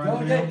tell you right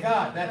Don't now. get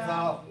caught, that's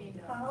all.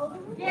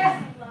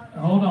 Yes.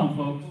 Hold on,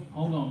 folks,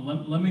 hold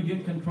on. Let me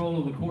get control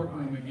of the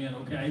courtroom again,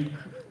 okay?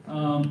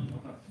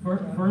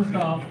 First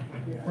off,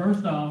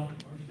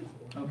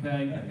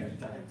 okay,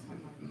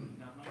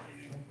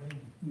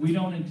 we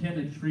don't intend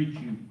to treat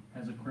you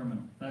as a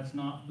criminal. That's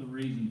not the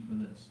reason for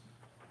this.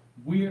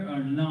 We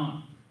are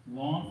not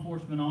law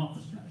enforcement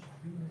officers.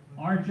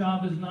 Our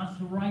job is not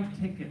to write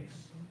tickets,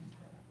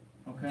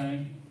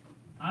 okay?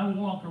 I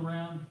walk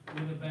around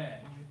with a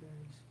badge.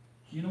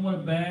 You know what a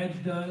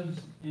badge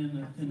does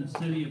in the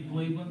city of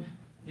Cleveland?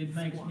 It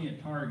makes me a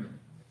target.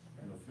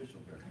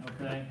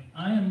 Okay?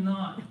 I'm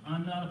not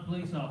a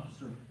police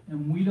officer,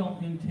 and we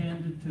don't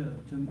intend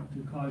to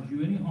cause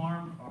you any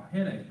harm or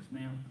headaches,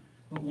 ma'am.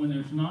 But when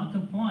there's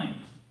non-compliance,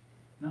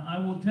 now I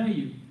will tell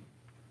you,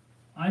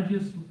 I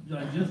just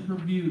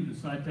reviewed the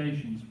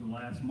citations for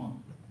last month.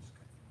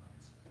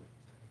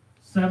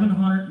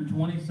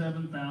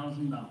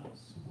 $727,000.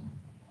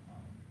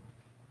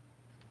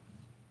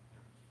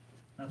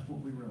 That's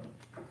what we wrote.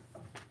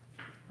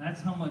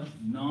 That's how much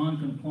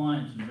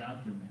non-compliance is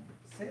out there, man.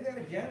 Say that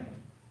again.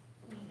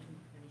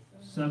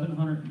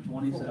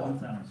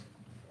 727,000.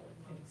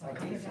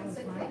 Citations?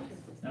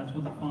 That's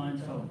what the fine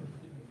total.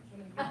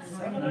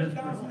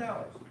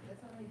 $700,000.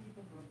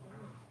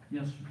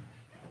 Yes, sir.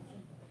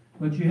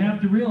 But you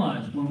have to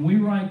realize, when we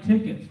write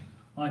tickets,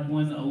 like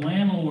when a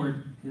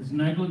landlord is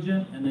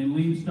negligent and they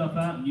leave stuff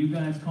out and you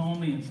guys call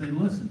me and say,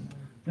 listen,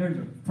 there's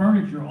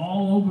furniture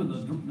all over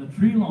the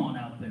tree lawn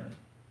out there.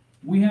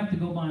 We have to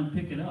go by and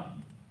pick it up,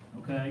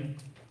 okay?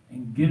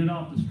 And get it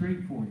off the street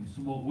for you.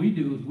 So what we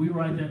do is we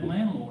write that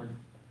landlord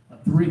a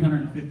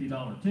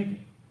 $350 ticket.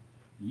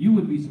 You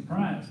would be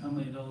surprised how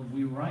many of those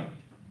we write.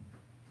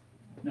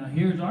 Now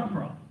here's our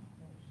problem.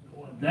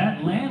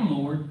 That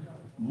landlord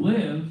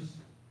lives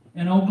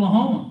in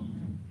Oklahoma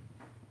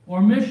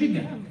or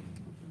Michigan.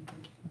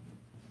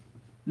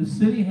 The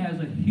city has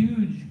a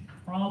huge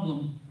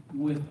problem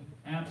with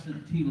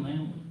absentee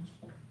landlords.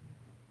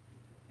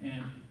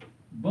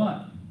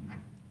 But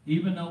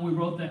even though we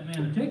wrote that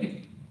man a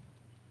ticket,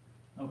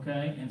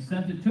 okay, and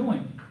sent it to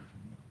him,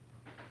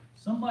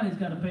 somebody's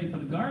got to pay for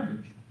the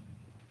garbage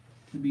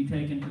to be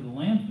taken to the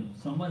landfill.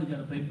 Somebody's got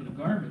to pay for the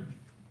garbage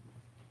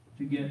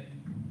to get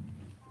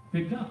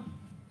picked up.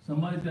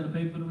 Somebody's got to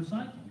pay for the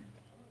recycling.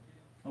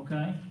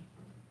 Okay?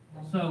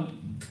 So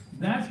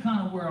that's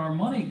kind of where our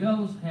money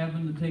goes,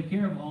 having to take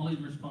care of all these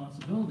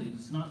responsibilities.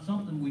 It's not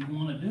something we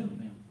want to do,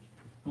 man.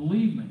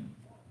 Believe me.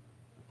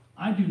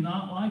 I do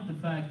not like the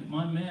fact that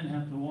my men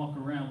have to walk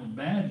around with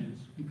badges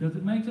because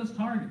it makes us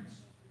targets.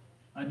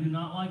 I do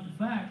not like the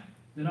fact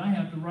that I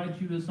have to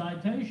write you a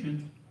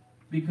citation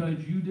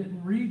because you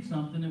didn't read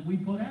something that we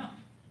put out.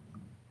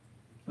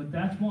 But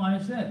that's why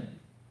I said,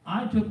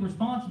 I took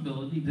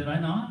responsibility, did I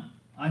not?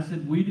 I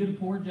said we did a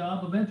poor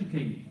job of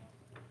educating.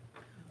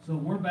 So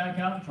we're back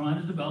out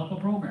trying to develop a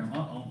program.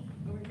 Uh-oh.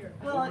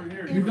 Well,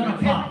 You're gonna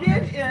pop. you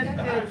did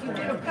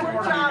a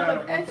poor job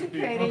of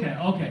educating.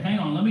 Okay, hang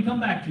on, let me come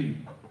back to you.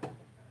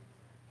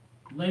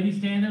 Lady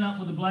standing up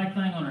with a black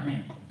thing on her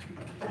hand.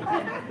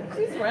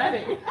 She's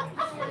ready.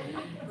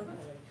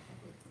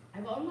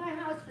 I've owned my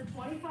house for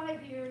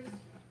 25 years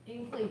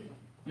in Cleveland.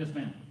 Yes,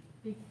 ma'am.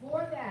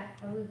 Before that,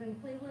 I lived in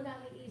Cleveland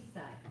on the east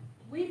side.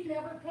 We've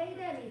never paid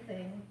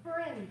anything for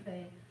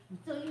anything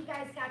until you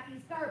guys got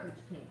these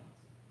garbage cans,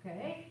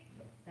 okay?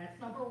 That's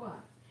number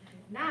one.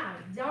 Now,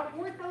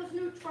 weren't those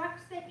new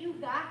trucks that you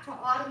got to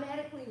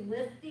automatically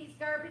lift these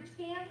garbage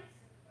cans,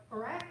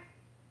 correct?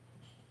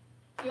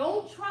 The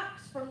old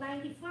trucks from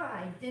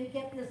 95 didn't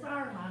get this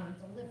arm on them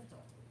to lift them.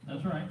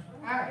 That's right.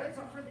 All right,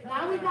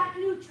 now we got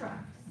new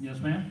trucks. Yes,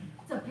 ma'am.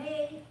 To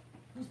pay,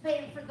 who's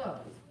paying for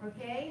those,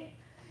 okay?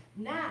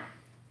 Now,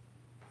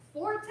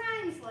 4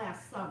 times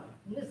last summer,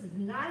 and this is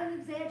not an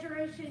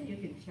exaggeration, you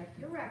can check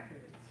your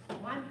records.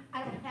 Well,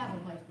 I don't have a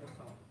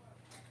microphone.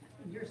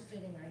 You're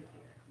sitting right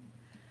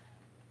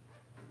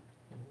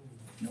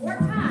here. 4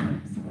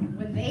 times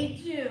when they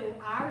do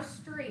our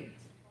street,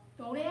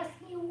 don't ask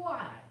me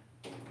why,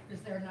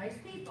 because they're nice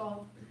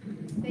people,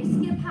 they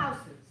skip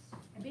houses.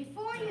 And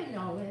before you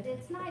know it,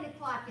 it's 9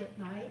 o'clock at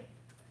night,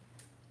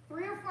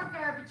 3 or 4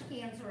 garbage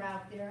cans are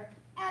out there,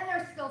 and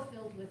they're still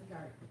filled with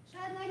garbage.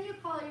 And then you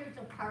call your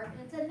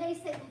department, and they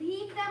say,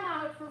 leave them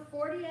out for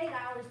 48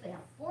 hours. They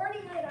have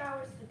 48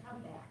 hours to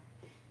come back.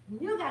 And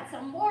you got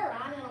some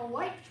moron in a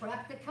white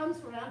truck that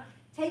comes around,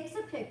 takes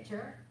a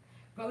picture,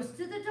 goes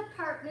to the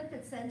department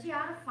that sends you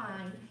out a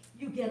fine.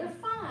 You get a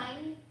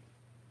fine,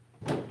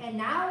 and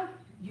now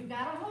you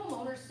got a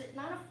homeowner sitting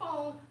on a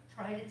phone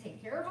trying to take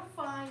care of a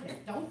fine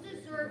that don't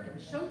deserve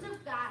and shouldn't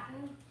have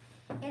gotten.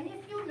 And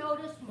if you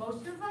notice,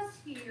 most of us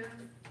here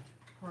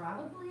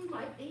probably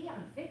might be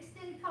on fixed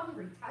income,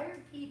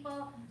 retired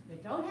people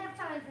that don't have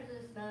time for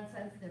this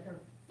nonsense, that are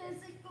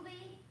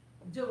physically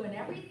doing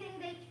everything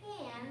they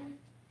can,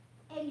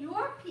 and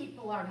your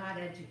people are not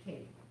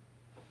educated.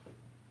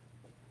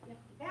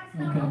 That's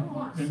not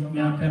what we want.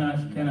 Now,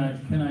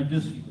 can I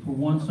just, for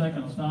 1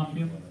 second, stop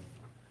you?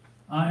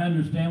 I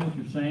understand what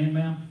you're saying,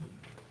 ma'am.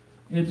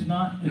 It's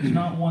not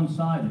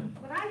one-sided.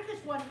 But I'm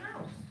just one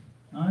house.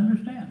 I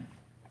understand.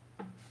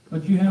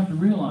 But you have to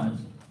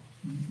realize,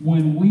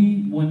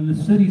 when the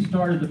city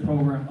started the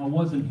program, I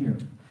wasn't here.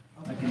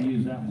 I can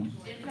use that one.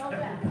 Didn't know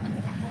that.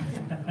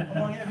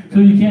 So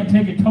you can't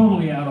take it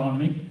totally out on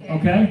me,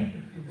 okay?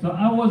 So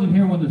I wasn't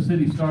here when the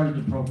city started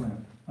the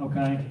program,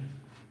 okay?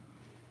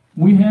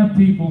 We have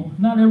people,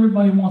 not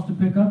everybody wants to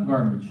pick up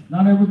garbage.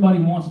 Not everybody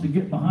wants to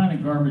get behind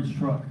a garbage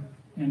truck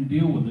and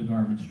deal with the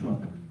garbage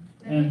truck.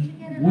 And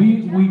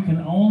we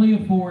can only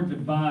afford to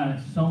buy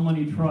so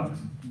many trucks.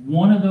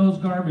 One of those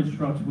garbage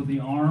trucks with the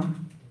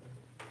arm,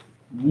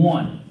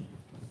 one.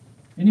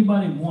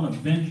 Anybody want to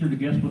venture to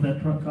guess what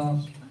that truck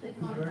costs?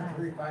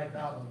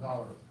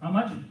 $235,000. How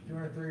much?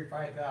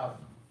 $235,000.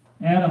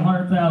 Add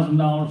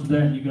 $100,000 to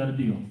that and you got a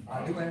deal.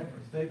 I do have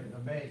a statement to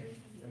make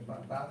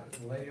about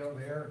the lady over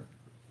there.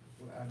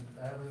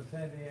 I was in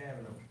Sandy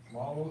Avenue,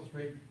 long little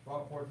street,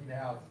 12, 14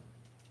 houses.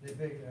 They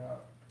picked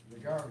the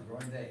garbage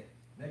one day.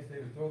 Next day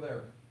it was still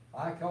there.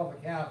 I called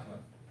the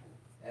councilman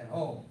at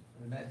home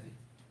in the message.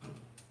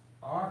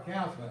 Our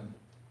councilman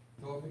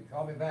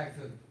called me back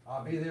and said,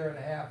 I'll be there in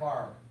a half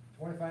hour.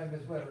 25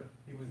 minutes later,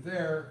 he was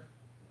there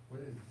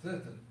with his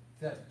assistant.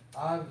 Said,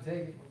 I'll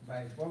take it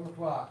by 12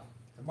 o'clock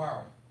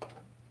tomorrow.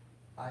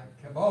 I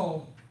come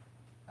home,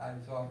 I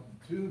saw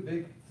 2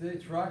 big city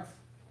trucks,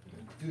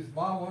 2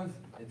 small ones,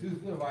 and 2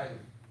 supervisors.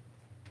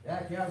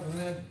 That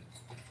councilman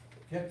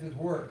kept his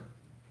word.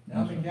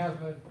 Now the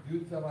councilman do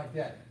something like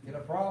that. Get a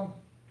problem,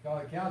 call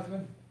the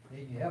councilman,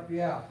 he can help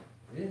you out.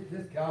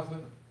 This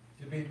councilman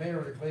should be mayor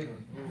of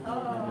Cleveland.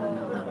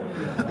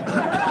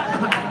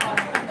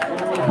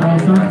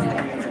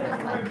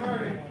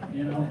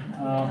 You know,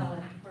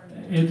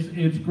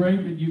 it's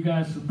great that you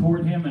guys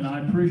support him, and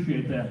I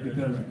appreciate that,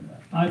 because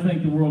I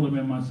think the world of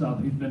him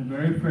myself. He's been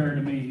very fair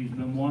to me. He's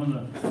been one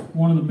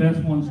of the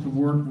best ones to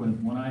work with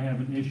when I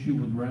have an issue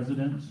with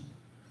residents.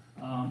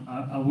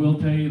 I will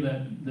tell you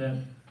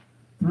that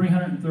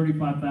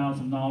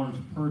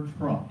 $335,000 per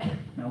truck.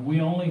 Now,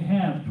 we only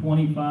have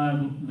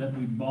 25 that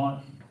we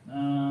bought,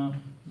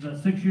 is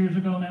that 6 years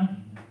ago now?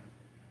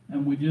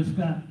 And we just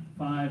got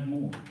 5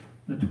 more.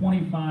 The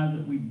 25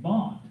 that we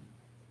bought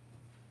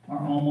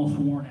are almost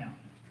worn out.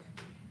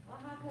 Well,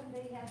 how come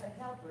they have a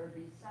helper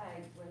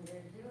besides when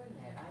they're doing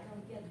that? I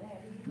don't get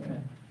that either.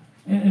 Okay.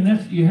 And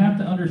that's, you have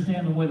to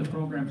understand the way the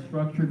program's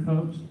structured,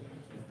 folks.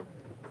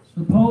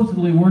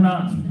 Supposedly, we're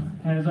not,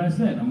 as I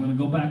said, I'm going to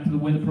go back to the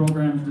way the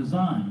program's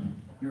designed.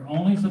 You're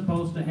only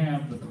supposed to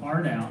have the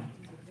cart out,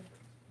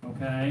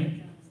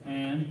 okay,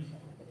 and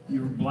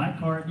your black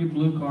cart, your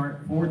blue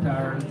cart, 4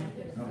 tires,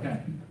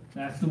 okay.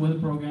 That's the way the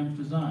program's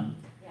designed.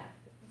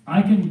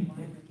 I can,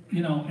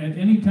 you know, at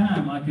any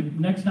time,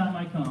 next time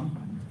I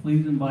come,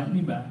 please invite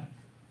me back.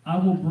 I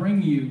will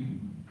bring you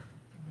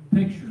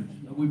pictures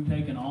that we've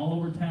taken all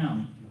over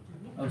town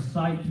of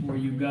sites where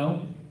you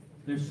go.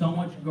 There's so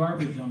much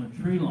garbage on a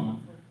tree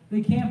lawn.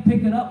 They can't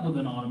pick it up with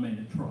an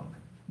automated truck.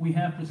 We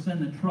have to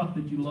send the truck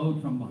that you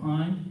load from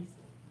behind.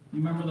 You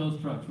remember those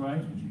trucks,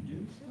 right?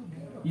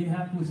 You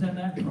have to send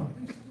that truck.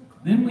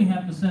 Then we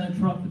have to send a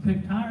truck to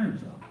pick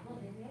tires up. Well,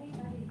 did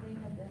anybody think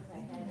of this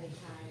ahead of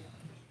time?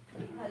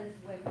 Because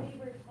when we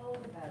were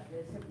told about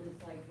this, it was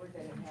like, we're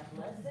gonna have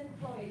less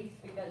employees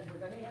because we're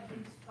gonna have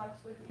these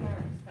trucks with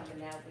arms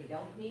coming out. We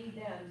don't need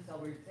them, so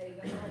we're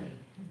saving money.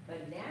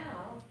 But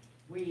now,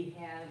 we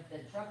have the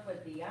truck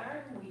with the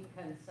arm. We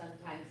can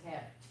sometimes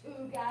have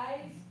 2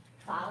 guys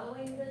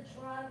following the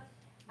truck.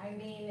 I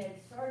mean,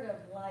 it's sort of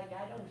like,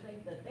 I don't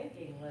think the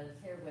thinking was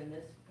here when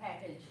this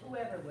package,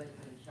 whoever was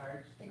in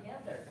charge,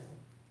 together.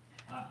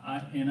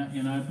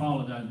 And I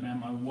apologize,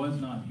 ma'am, I was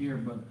not here,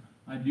 but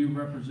I do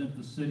represent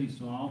the city,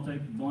 so I'll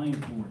take the blame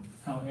for it.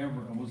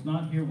 However, I was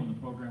not here when the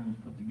program was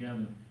put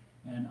together,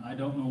 and I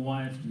don't know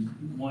why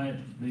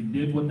they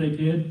did what they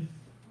did,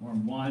 or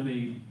why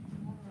they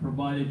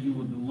provided you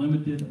with the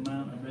limited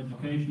amount of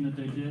education that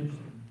they did.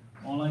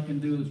 All I can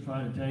do is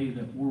try to tell you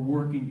that we're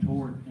working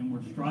toward, and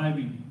we're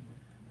striving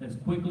as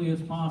quickly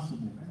as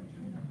possible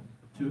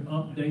to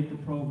update the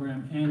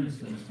program and the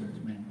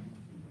citizens, ma'am.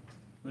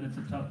 But it's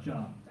a tough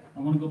job. I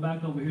want to go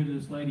back over here to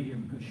this lady here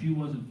because she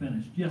wasn't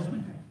finished. Yes,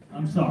 ma'am.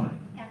 I'm sorry.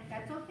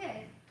 That's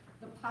okay.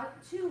 The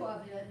part 2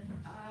 of it,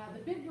 the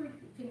big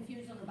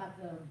confusion about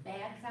the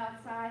bags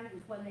outside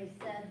was when they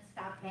said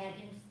stop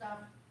bagging stuff.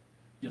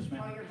 Yes,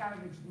 ma'am. Throw your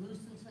garbage loose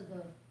into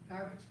the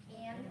garbage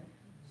can.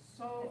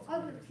 So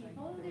other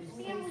people, there's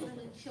families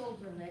with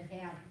children that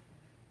have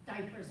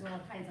diapers and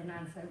all kinds of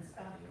nonsense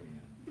stuff.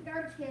 The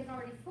garbage can's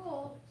already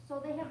full, so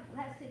they have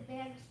plastic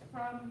bags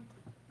from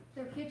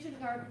their kitchen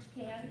garbage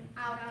can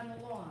out on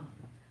the lawn.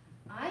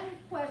 I'm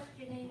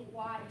questioning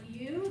why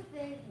you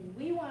think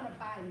we want to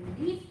buy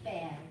leaf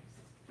bags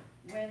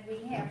when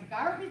we have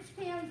garbage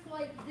cans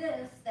like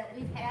this that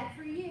we've had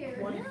for years.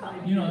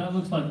 You know, that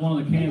looks like one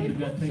of the cans that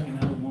got taken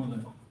out of one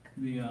of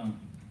the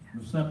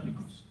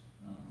receptacles.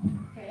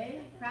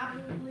 Okay,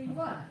 probably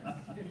was.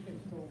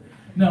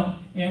 No,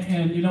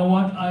 and you know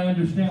what? I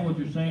understand what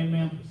you're saying,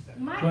 ma'am.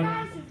 My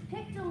guys have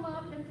picked them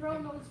up and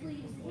thrown those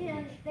leaves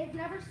in. They've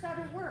never said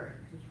a word.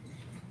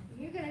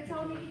 You're gonna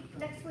tell me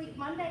next week,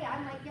 Monday,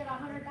 I might get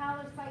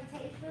 $100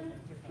 citation?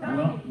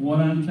 Well, what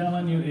I'm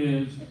telling you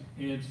is,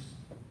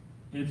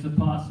 it's a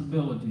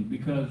possibility,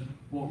 because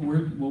what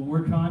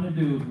we're trying to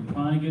do is we're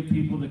trying to get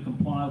people to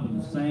comply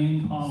with the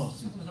same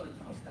policies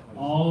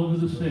all over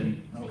the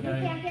city, So you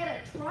okay? can't get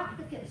a truck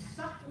that can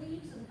suck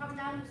leaves and come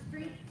down the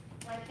street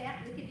like that?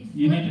 It could be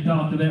You need to split.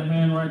 talk to that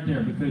man right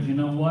there, because you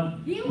know what?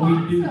 He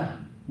wants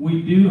them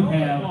We do Don't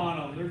have,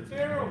 want them, they're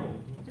terrible.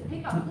 to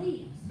pick up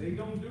leaves. They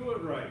don't do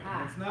it right.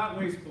 It's not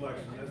waste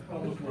collection, that's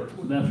public works.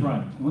 that's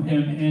right.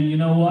 And you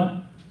know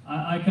what?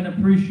 I can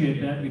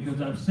appreciate that,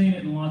 because I've seen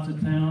it in lots of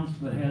towns,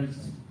 but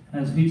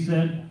as he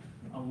said,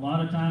 a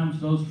lot of times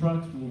those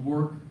trucks will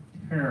work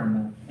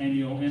terrible, and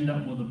you'll end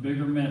up with a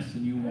bigger mess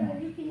than you Well,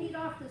 want. you can eat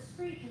off the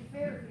street in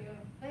Fairview.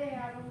 They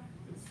have them.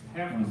 It's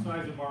half the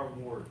size of our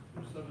ward,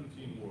 there's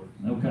 17 wards.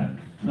 Okay,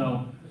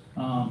 so,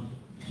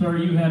 sir,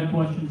 you had a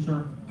question,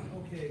 sir?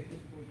 Okay,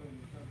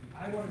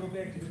 I want to go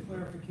back to the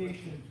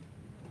clarification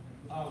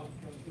of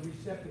the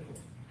receptacle.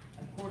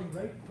 I'm quoting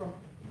right from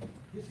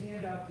his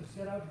handout to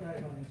set out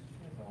guidelines.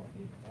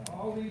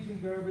 All leaves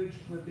and garbage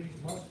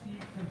clippings must be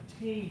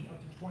contained up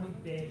to 20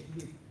 bags a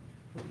week.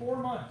 For 4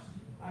 months,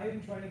 I have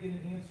been trying to get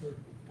an answer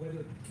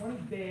whether 20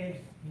 bags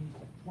means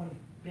 20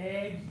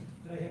 bags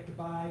that I have to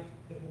buy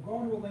that will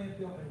go into a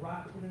landfill and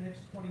rot for the next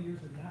 20 years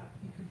and not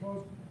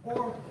decompose,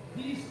 or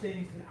these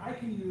things that I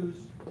can use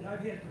that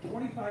I've had for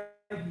 25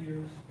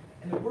 years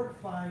and that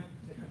work fine,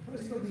 that can put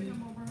a leaf,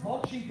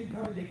 mulching can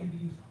cover, they can be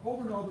used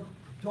over and over,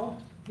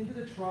 dumped into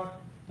the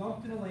truck,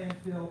 dumped in a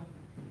landfill,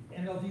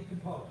 and they'll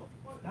decompose.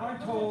 Now I'm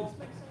told,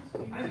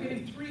 I'm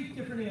getting 3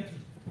 different answers.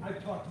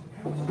 I've talked to the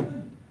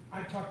councilman,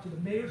 I've talked to the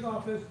mayor's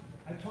office,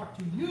 I've talked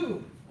to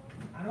you.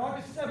 On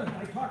August 7th,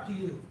 I talked to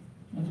you.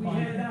 We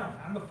had it out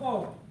on the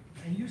phone,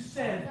 and you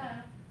said,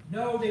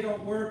 no, they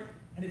don't work,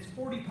 and it's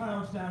 40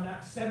 pounds now,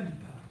 not 70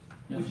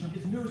 pounds, which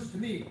is news to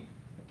me.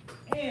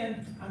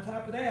 And on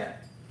top of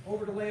that,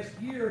 over the last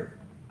year,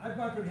 I've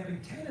gone from having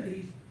 10 of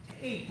these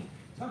to 8.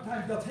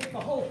 Sometimes they'll take the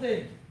whole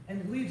thing,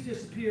 and the leaves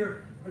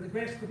disappear, or the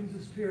grass clippings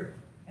disappear,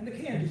 and the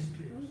can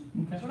disappears.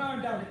 Okay. So now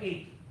I'm down to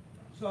 8.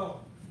 So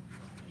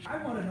I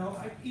want to know,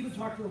 I even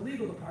talked to the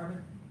legal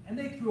department, and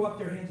they threw up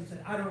their hands and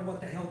said, I don't know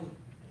what the hell to do.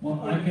 Well,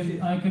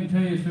 I can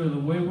tell you, sir, the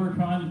way we're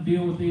trying to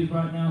deal with these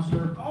right now,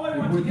 sir. All I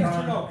want is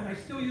yes or no. Can I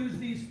still use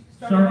these?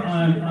 Sir,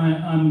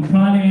 I'm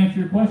trying to answer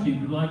your question.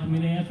 If you'd like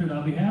me to answer it,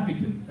 I'll be happy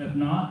to. If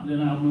not,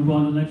 then I'll move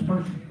on to the next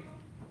person.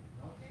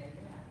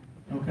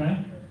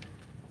 Okay?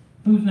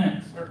 Who's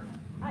next?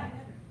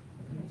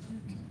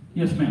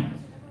 Yes, ma'am.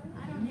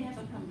 I don't have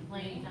a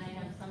complaint, I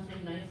have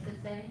something nice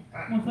to say.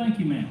 Well, thank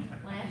you, ma'am.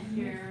 Last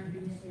year,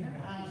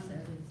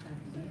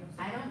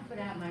 I don't put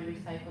out my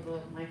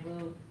recyclable, my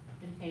blue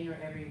container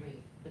every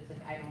week, because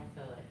I don't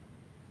fill it.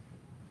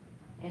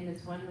 And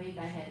this one week,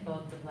 I had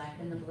both the black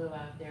and the blue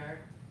out there,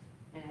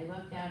 and I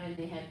looked out and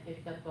they had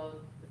picked up both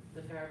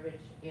the garbage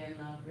and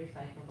the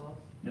recyclables.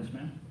 Yes,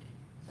 ma'am.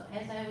 So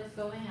as I was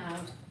going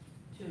out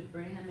to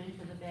bring them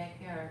into the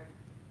backyard,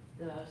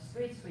 the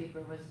street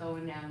sweeper was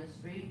going down the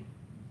street.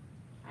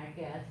 I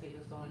guess he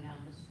was going down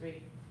the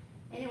street.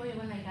 Anyway,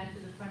 when I got to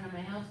the front of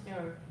my house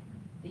there,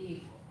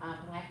 the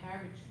black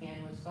garbage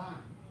can was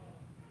gone.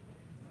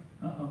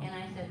 Uh-oh. And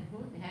I said,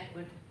 who the heck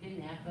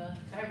didn't have a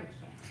garbage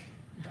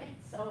can?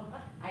 So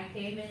I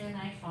came in and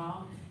I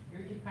called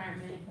your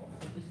department,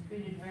 was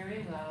treated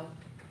very well,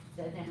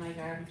 said that my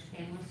garbage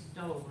can was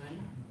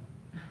stolen,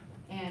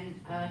 and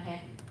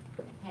had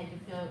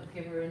to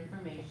give her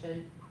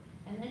information.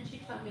 And then she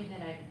told me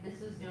that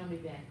this is the only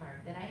bad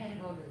part, that I had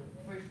to go to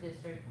the First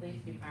District Police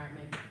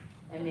Department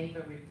and make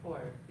a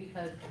report,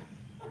 because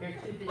they're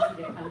too busy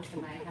to come to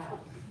my house.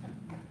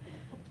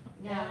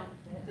 Now,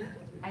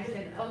 I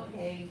said,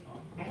 okay,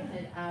 I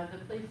said, the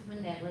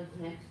policeman that lives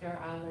next door,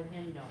 I'll let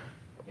him know.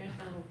 There's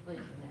a little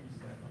policeman next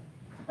door.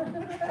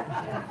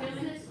 A few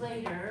minutes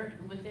later,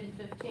 within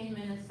 15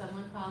 minutes,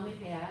 someone called me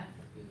back,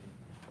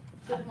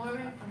 took more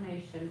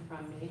information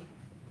from me,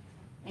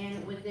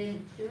 and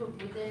within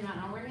an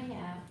hour and a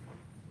half,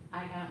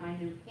 I got my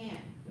new can.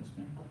 Yes,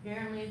 ma'am.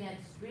 Apparently that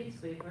street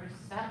sweeper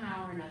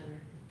somehow or another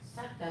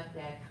sucked up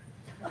that.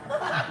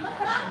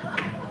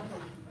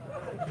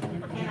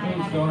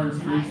 Those darn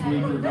street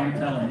sweepers, I'm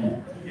telling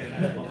you.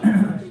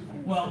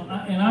 Well,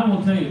 and I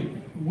will tell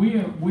you, we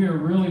are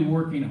really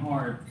working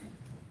hard.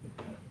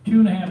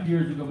 2.5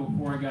 years ago,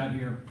 before I got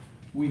here,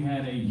 we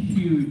had a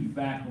huge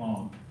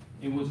backlog.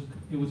 It was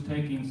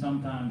taking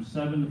sometimes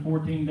 7 to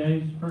 14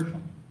 days, Herschel,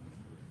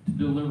 to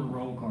deliver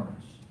roll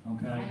cards.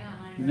 Okay.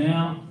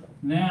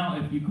 Now,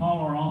 if you call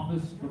our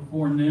office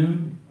before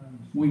noon,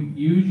 we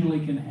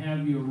usually can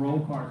have you a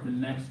roll card the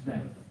next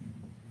day.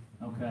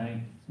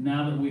 Okay.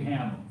 Now that we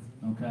have them.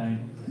 Okay.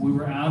 We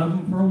were out of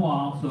them for a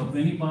while, so if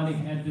anybody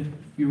had to,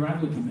 be right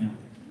with you, ma'am.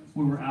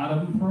 We were out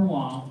of them for a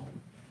while,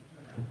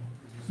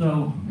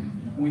 so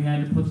we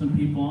had to put some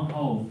people on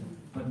hold.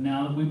 But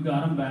now that we've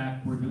got them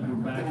back, we're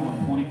back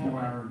on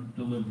 24-hour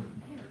delivery.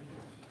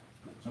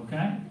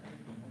 Okay?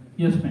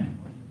 Yes, ma'am.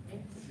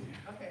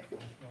 Okay.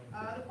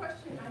 The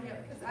question I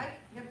have, because I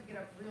have to get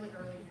up really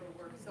early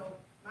for work, so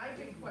my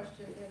big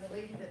question, and the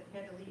lady that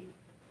had to leave,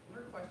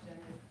 her question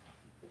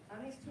is,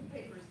 on these 2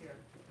 papers here,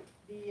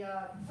 the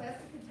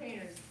plastic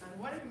containers, on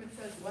one of them it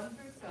says 1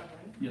 through 7.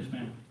 Yes,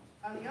 ma'am.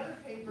 On the other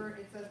paper,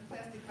 it says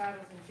plastic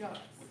bottles and jugs.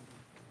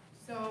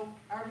 So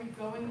are we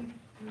going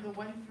through the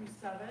 1 through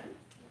 7?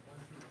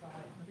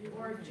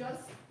 Or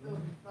just the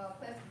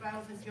plastic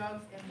bottles and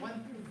jugs and 1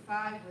 through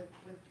 5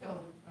 with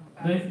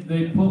pills?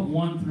 They put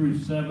 1 through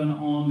 7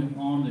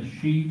 on the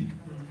sheet,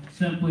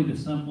 simply to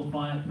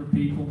simplify it for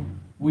people.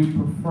 We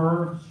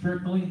prefer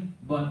strictly,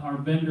 but our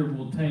vendor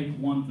will take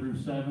 1 through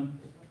 7.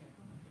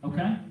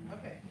 Okay?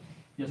 Okay.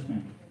 Yes,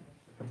 ma'am.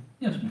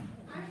 Yes, ma'am.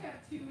 I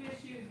have 2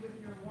 issues with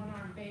your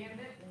one-armed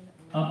bandit.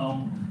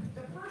 Uh-oh.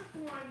 The first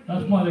one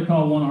That's is, why they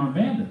call one-armed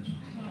bandits.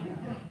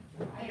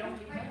 I don't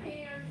keep my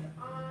hands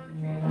on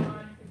tree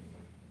lawn,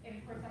 and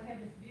of course I have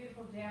this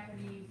beautiful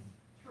Japanese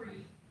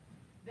tree.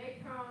 They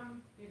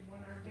come, in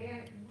one-armed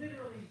bandit,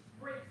 literally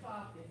breaks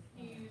off this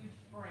huge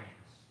branch.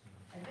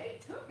 And they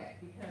took it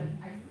because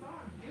I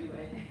saw them do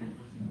it.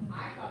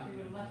 I thought they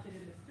would have left it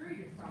in the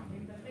street or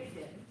something, but they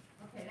didn't.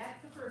 Okay, that's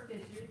the first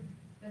issue.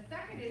 The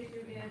second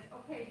issue is,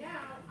 okay,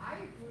 now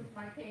I moved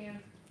my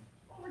cans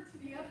over to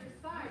the other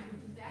side,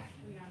 which is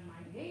actually on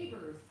my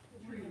neighbor's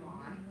tree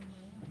lawn.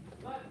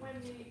 But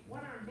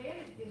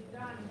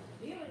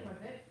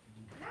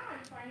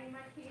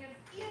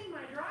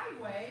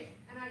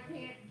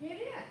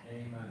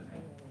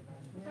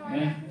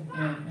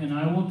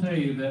tell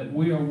you that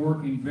we are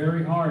working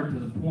very hard to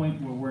the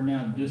point where we're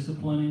now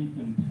disciplining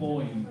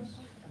employees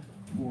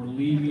for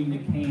leaving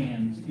the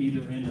cans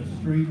either in the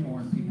street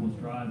or in people's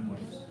driveways.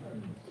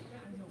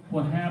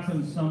 What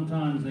happens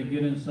sometimes, they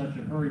get in such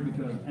a hurry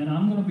because, and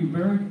I'm going to be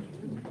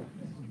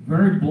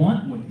very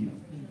blunt with you,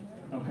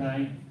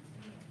 okay?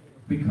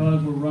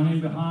 Because we're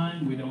running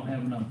behind, we don't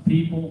have enough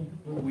people,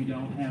 we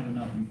don't have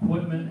enough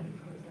equipment.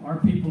 Our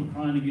people are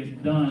trying to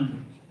get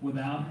done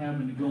without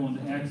having to go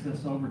into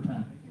excess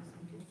overtime,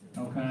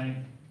 okay?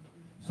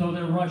 So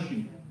they're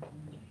rushing,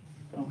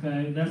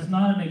 okay? That's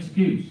not an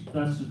excuse,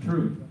 that's the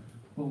truth.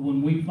 But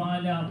when we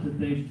find out that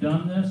they've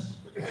done this,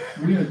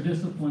 we are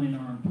disciplining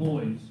our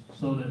employees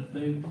so that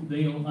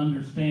they'll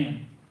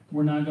understand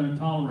we're not going to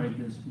tolerate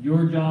this.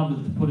 Your job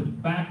is to put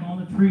it back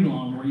on the tree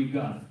lawn where you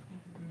got it.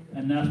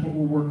 And that's what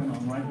we're working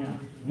on right now.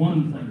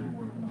 One thing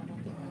we're working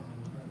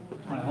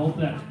on. I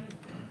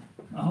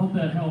hope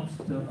that helps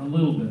a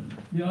little bit.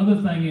 The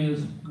other thing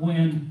is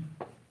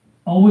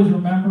always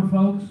remember,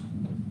 folks,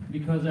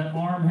 because that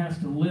arm has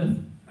to lift,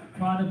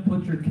 try to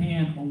put your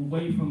can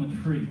away from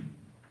a tree.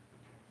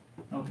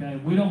 Okay,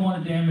 we don't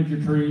want to damage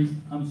your trees.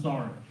 I'm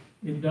sorry.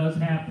 It does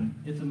happen.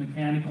 It's a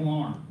mechanical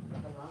arm.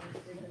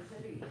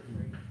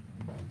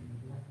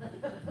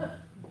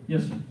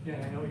 Yes, sir. Yeah,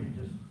 I know you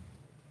just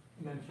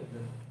mentioned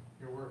that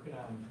you're working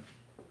on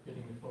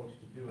getting the folks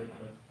to do it,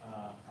 but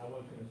I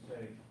was going to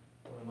say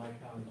one of my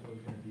comments was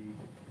going to be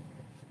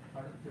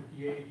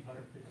 158,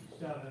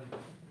 157,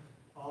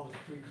 all the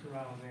streets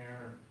around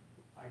there.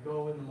 I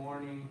go in the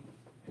morning,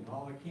 and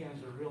all the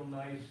cans are real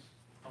nice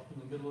up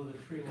in the middle of the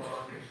tree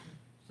lawn,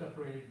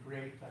 separated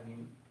great. I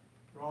mean,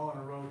 they're all in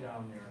a row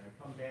down there. And I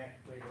come back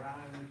later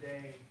on in the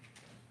day,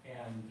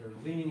 and they're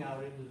leaning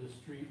out into the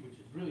street, which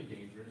is really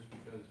dangerous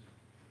because,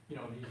 you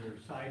know, these are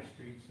side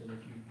streets, and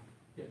if you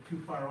get too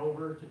far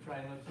over to try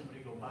and let somebody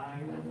go by,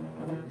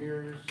 your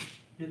mirrors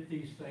hit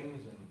these things,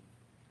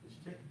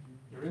 and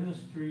they're in the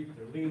street,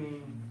 they're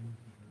leaning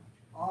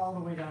all the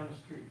way down the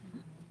street.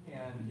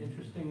 And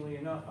interestingly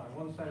enough, on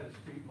one side of the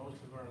street, most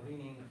of them are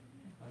leaning.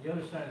 On the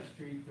other side of the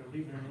street, they're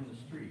leaving them in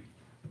the street.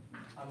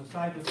 On the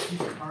side that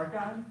people park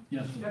on,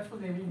 yes, that's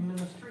where they leave them in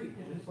the street.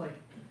 And it's like,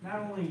 not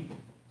only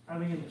are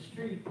they in the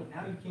street, but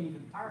now you can't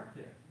even park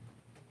there.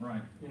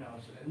 Right. You know,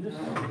 so, and this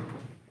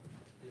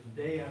is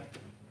day after,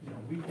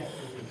 week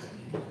after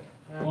week.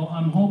 Well,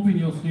 I'm hoping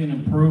you'll see an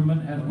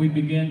improvement as we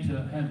begin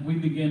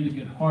to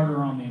get harder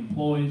on the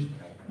employees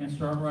and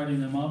start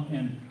writing them up.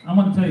 And I'm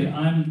going to tell you,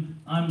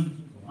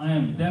 I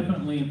am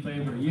definitely in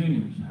favor of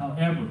unions.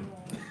 However,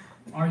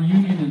 our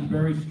union is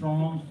very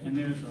strong, and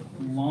there's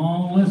a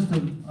long list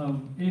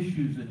of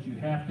issues that you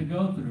have to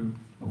go through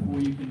before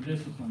you can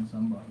discipline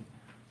somebody.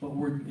 But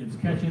it's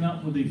catching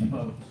up with these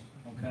folks,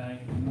 okay?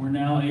 And we're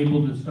now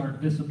able to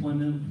start disciplining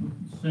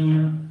them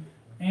sooner,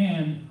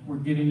 and we're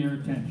getting their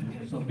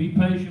attention. So be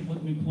patient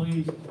with me,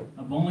 please.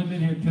 I've only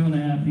been here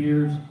 2.5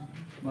 years,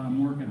 but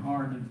I'm working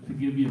hard to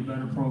give you a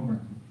better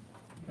program.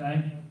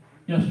 Okay?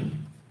 Yes, sir.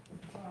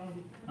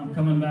 I'm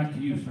coming back to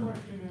you, sir. The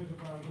question is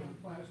about the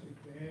plastic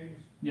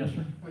bags. Yes,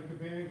 sir. Like the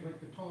bags, like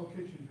the tall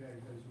kitchen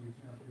bags, as an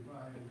example, you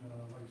buy in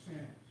like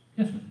Sam's.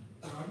 Yes, sir.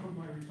 So I put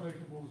my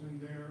recyclables in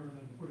there and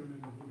then put them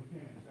in the blue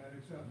can. Is that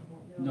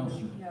acceptable? No,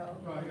 sir.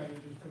 So I gotta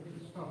just put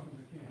the stuff in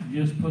the can.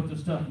 Just put the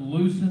stuff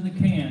loose in the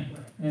can.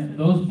 And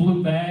those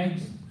blue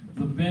bags,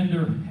 the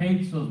vendor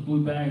hates those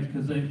blue bags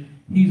because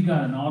he's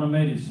got an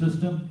automated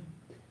system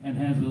and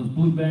has those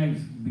blue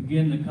bags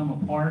begin to come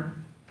apart.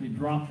 They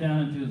drop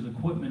down into his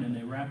equipment and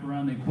they wrap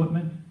around the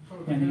equipment,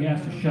 and he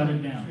has to shut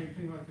it down. Same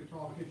thing like the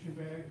tall kitchen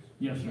bags?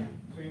 Yes, sir.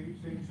 Same?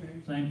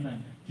 Same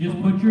thing.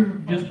 Just put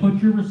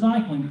your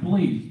recycling,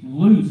 please,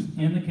 loose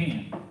in the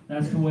can.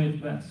 That's the way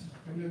it's best.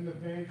 And then the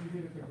bags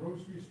you get at the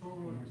grocery store,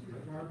 when you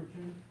put the garbage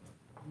in,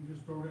 you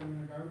just throw them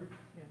in the garbage?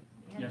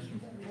 Yes, sir.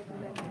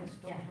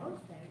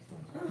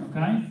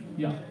 Okay?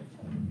 Yeah.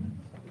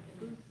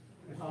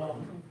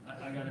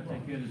 I gotta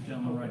take care of this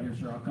gentleman right here,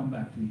 sir. I'll come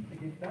back to you. To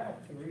get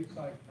back to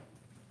recycle.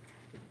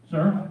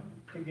 Sir?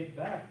 To get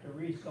back to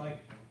recycle.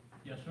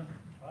 Yes, sir.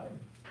 I've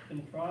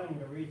been trying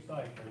to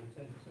recycle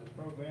since the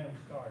program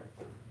started.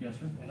 Yes,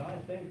 sir. And I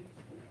think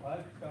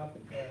I've got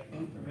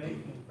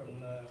information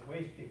from the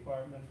waste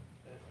department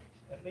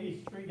at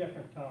least 3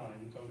 different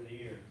times over the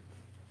years.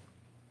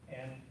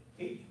 And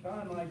each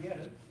time I get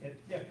it,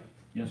 it's different.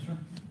 Yes, sir.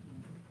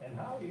 And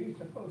how are you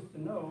supposed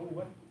to know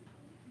what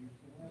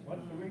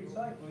to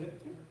recycle?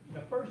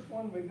 The first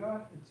one we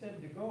got, it said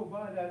to go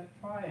by that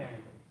triangle.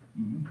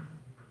 Mm-hmm.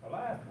 The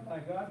last one I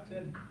got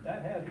said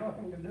that has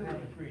nothing to do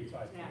with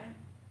recycling.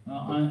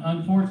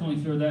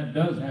 Unfortunately, sir, that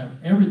does have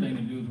everything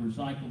to do with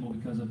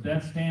recyclable, because if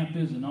that stamp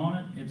isn't on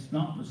it, it's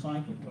not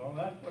recyclable. Well,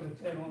 that's what it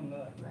said on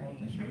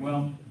the sheet.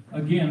 Well,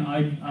 again,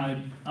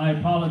 I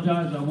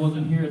apologize, I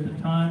wasn't here at the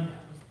time.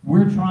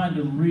 We're trying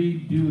to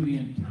redo the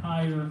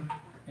entire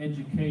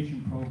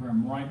education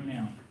program right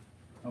now,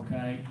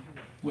 okay?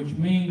 Which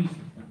means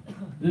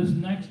this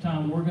next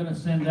time we're going to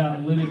send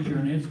out literature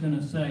and it's going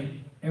to say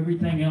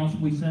everything else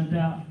we sent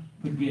out,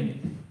 forget it.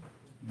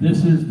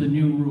 This is the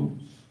new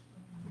rules,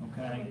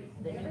 okay?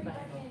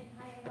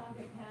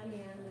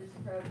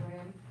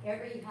 program?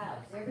 Every house,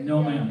 every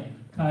No, building?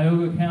 ma'am.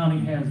 Cuyahoga County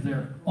has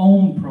their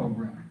own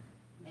program.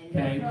 And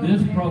their Okay,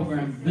 this is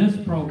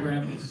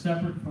program is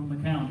separate from the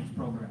county's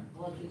program.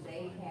 Well, do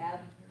they have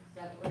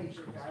separate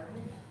your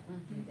garbage?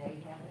 Do they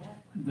have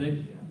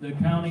that? The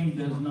county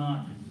does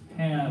not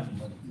have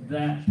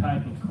that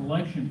type of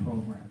collection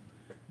program.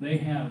 They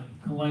have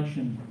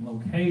collection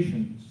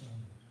locations,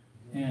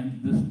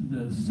 and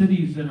the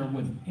cities that are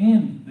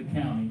within the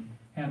county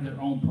have their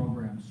own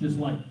programs, just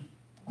like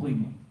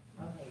Cleveland.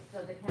 Okay,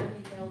 so the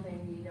county building,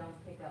 you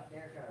don't pick up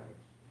their garbage?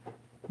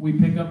 We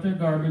pick up their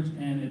garbage,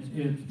 and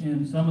it's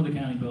in some of the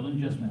county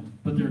buildings, yes ma'am,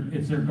 but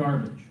it's their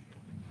garbage.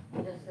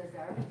 Does their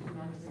garbage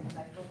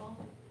non-recyclable?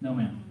 No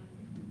ma'am.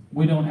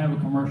 We don't have a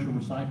commercial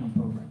recycling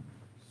program.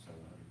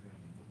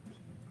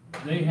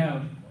 They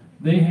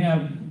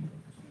have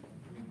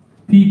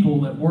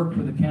people that work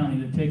for the county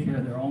that take care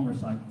of their own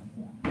recycling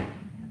for them.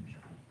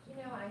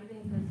 You know, I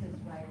think this is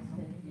why it's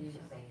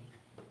confusing.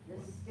 The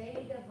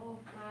state of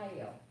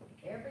Ohio,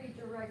 every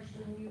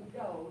direction you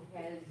go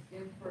has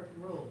different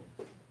rules.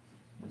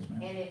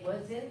 And it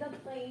was in the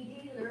Plain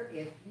Dealer,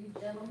 if you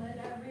gentlemen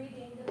are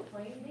reading the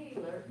Plain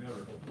Dealer,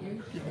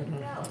 you should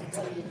know,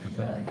 so you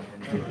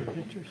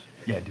should.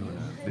 Yeah, doing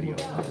a video.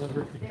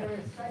 There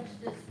is such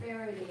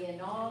disparity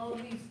in all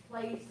these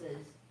places.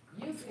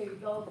 You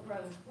could go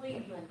from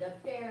Cleveland to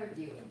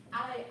Fairview,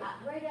 right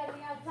on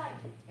the outside,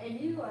 and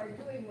you are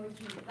doing what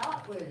you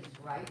thought was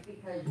right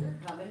because you're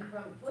coming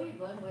from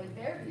Cleveland when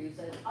Fairview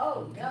says,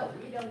 oh, no,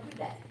 we don't do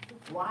that.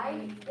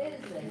 Why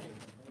isn't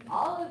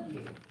all of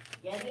you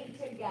getting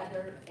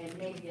together and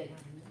make it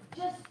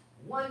just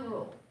one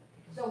rule?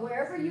 So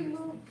wherever you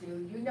move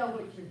to, you know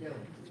what you're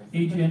doing.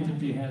 Each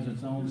entity has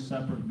its own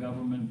separate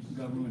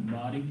government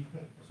body,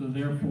 so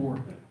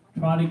therefore,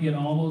 try to get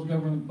all those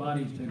government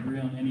bodies to agree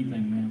on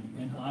anything, ma'am,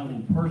 and I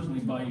will personally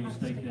buy you a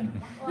steak dinner.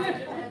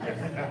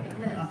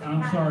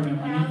 I'm sorry,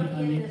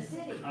 ma'am,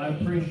 I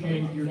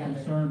appreciate your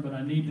concern, but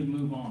I need to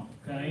move on,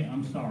 okay?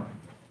 I'm sorry.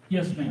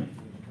 Yes, ma'am.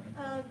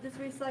 This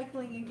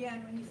recycling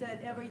again, when you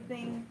said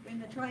everything in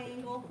the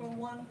triangle from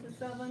 1 to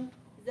 7,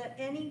 is that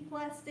any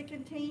plastic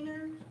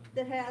container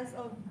that has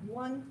a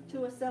 1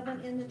 to a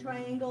 7 in the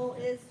triangle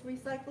is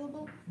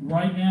recyclable?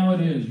 Right now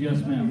it is,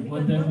 yes ma'am.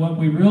 What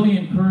we really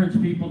encourage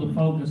people to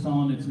focus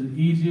on, it's the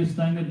easiest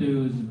thing to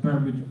do is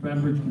beverage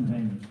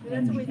containers.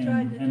 That's what we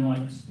tried to do. And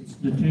like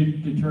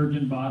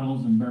detergent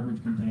bottles and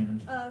beverage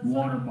containers,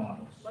 water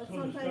bottles. But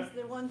sometimes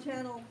the one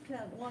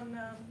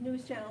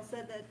news channel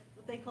said that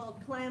what they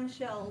called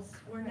clamshells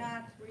were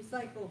not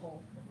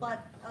recyclable.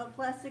 But a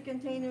plastic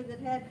container that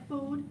had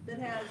food that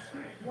has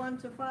 1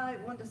 to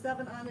 5, 1 to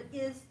 7 on it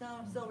is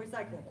now still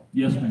recyclable.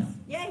 Yes, ma'am.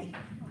 Yay!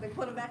 They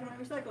put them back in my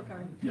recycle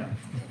card. Yeah.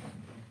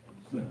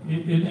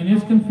 And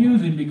it's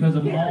confusing because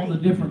of all the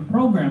different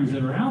programs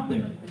that are out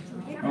there.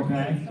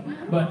 Okay?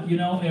 But you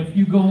know, if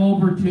you go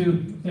over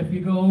to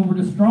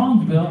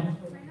Strongsville,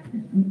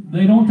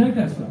 they don't take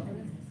that stuff.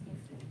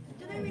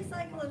 Do they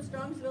recycle in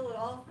Strongsville at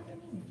all?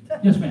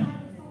 Yes, ma'am.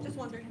 Just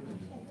wondering.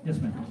 Yes,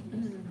 ma'am.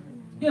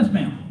 Yes,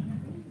 ma'am.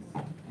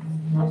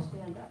 I'll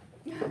stand up.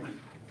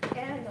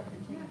 And I've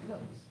been taking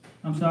notes.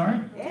 I'm sorry?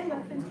 And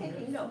I've been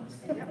taking notes.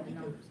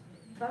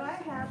 But I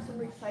have some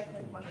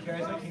recycling questions.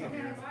 Guys, I can't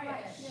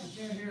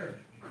hear.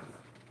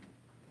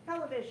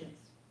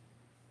 Televisions.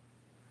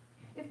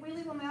 If we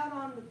leave them out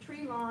on the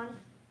tree lawn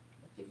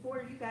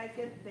before you guys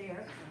get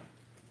there,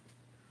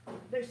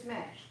 they're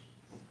smashed.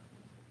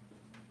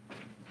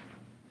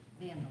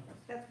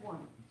 That's 1.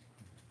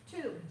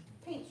 2,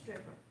 paint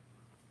stripper.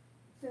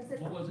 Since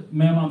it's What was it?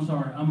 Ma'am, I'm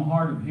sorry. I'm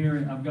hard of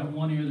hearing. I've got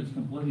one ear that's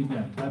completely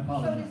deaf. I So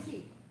apologize. does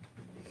he.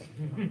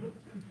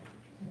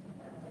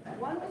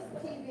 1 was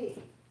the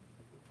TV.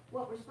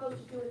 What we're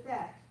supposed to do with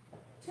that.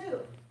 2,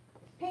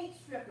 paint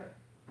stripper.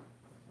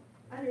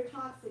 Under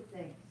toxic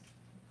things.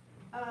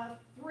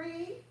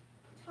 3,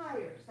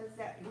 tires. Has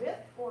that with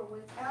or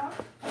without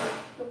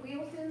the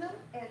wheels in them,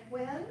 and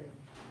when?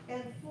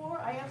 And 4,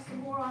 I have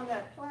some more on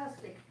that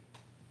plastic.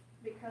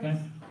 Because.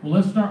 Okay. Well,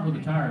 let's start with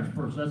the tires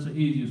first. That's the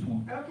easiest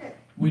one. Okay.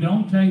 We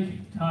don't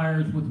take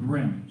tires with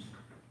rims.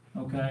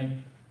 Okay?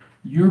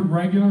 Your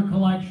regular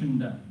collection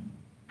day.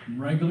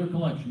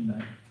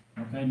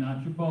 Okay,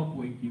 not your bulk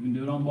week. You can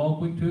do it on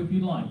bulk week too if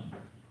you like.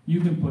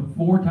 You can put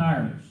 4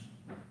 tires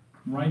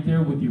right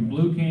there with your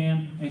blue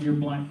can and your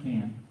black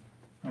can.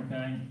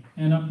 Okay?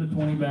 And up to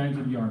 20 bags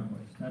of yard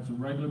waste. That's a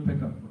regular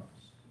pickup for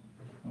us.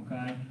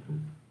 Okay?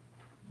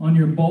 On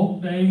your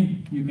bulk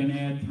day, you can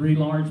add 3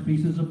 large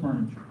pieces of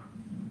furniture.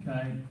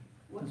 Okay?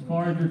 As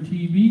far as your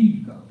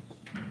TV goes,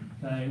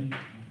 okay,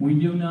 we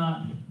do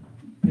not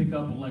pick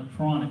up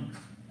electronics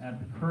at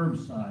the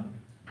curbside.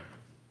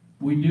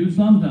 We do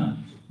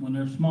sometimes when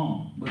they're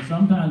small, but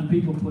sometimes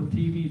people put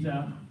TVs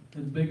out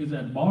as big as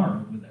that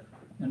bar over there,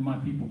 and my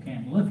people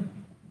can't lift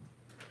them.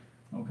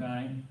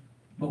 Okay?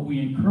 But we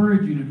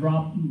encourage you to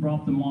drop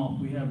them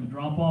off. We have a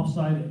drop-off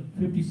site at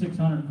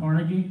 5600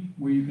 Carnegie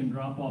where you can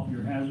drop off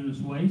your hazardous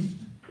waste.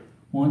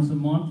 Once a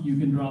month, you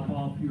can drop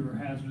off your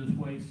hazardous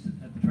waste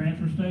at the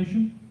transfer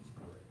station.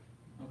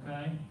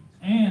 Okay?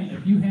 And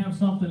if you have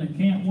something that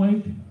can't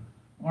wait,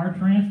 Our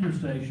transfer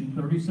station,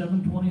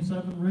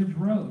 3727 Ridge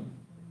Road,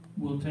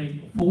 will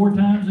take 4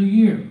 times a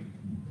year.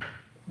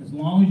 As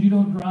long as you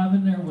don't drive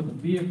in there with a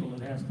vehicle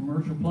that has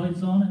commercial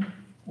plates on it,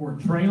 or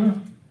a trailer,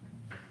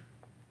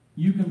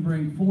 you can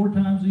bring 4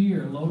 times a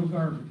year a load of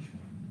garbage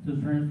to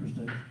the transfer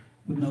station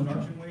with no charge.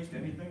 Construction waste,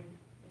 anything?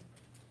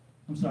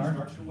 I'm sorry?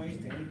 Construction waste,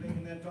 anything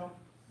in that dump?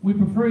 We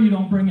prefer you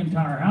don't bring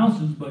entire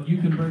houses, but you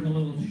can bring a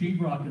little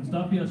sheetrock and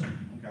stuff, yes, sir.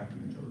 Okay.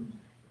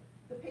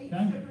 The paint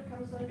Okay. stripper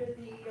comes under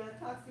the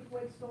toxic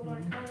waste sold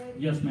on carnage?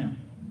 Yes, ma'am.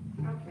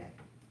 Okay.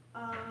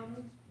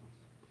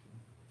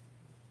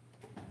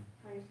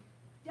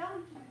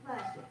 Down to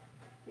plastic,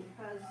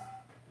 because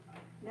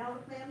now the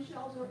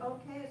clamshells are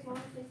okay as long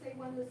as they say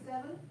 1 to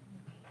 7?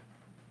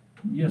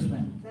 Yes,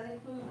 ma'am. That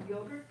includes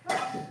yogurt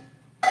cups?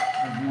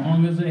 As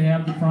long as they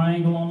have the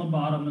triangle on the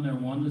bottom and they're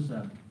 1 to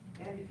 7.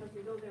 And because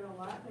we go there a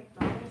lot,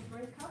 McDonald's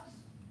drink cups?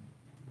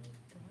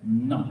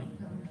 No.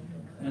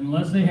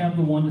 Unless they have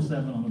the 1 to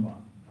 7 on the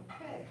bottom.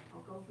 Okay,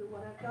 I'll go through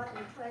what I've got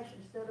in the trash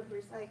instead of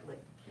recycling.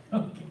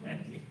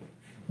 Okay.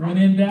 When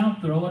in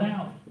doubt, throw it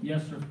out.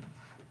 Yes, sir.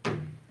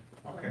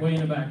 Okay. Way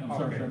in the back, I'm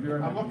sorry, Okay. sir. Be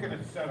right I'm back. looking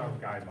at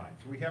setup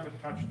guidelines. We haven't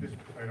touched this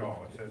at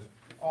all. It says,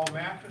 all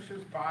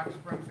mattresses, box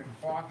springs, and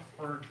cloth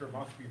furniture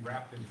must be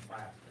wrapped in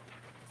plastic.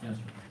 Yes,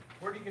 sir.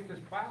 Where do you get this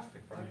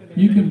plastic from?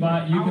 You can buy,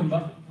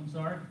 I'm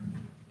sorry?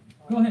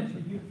 Go ahead,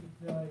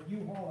 sir.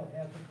 U-Haul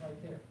has it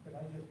right there, but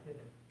I just did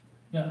it.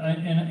 Yeah,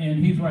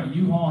 and he's right,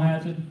 U-Haul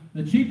has it.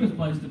 The cheapest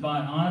place to buy,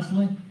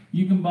 honestly,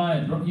 you can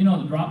buy you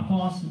know the drop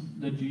cloths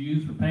that you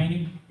use for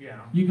painting? Yeah.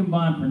 You can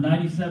buy them for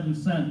 97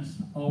 cents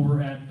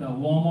over at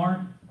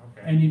Walmart.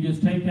 Okay. And you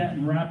just take that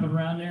and wrap it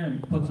around there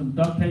and put some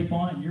duct tape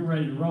on it and you're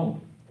ready to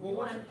roll. Well,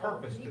 what's the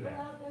purpose to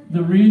that?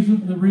 The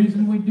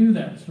reason we do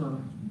that, sir,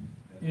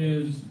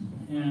 is,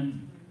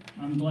 and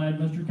I'm glad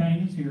Mr.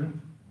 Kane is here,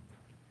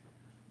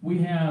 we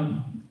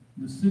have,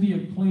 the city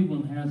of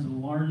Cleveland has the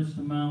largest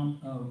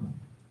amount of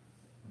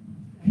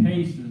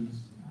cases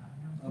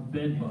of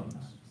bed bugs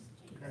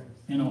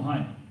in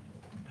Ohio.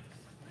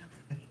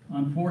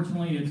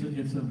 Unfortunately,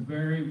 it's a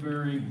very,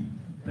 very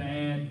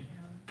bad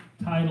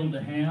title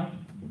to have,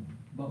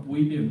 but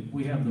we do.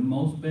 We have the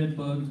most bed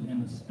bugs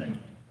in the state.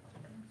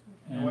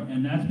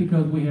 And that's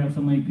because we have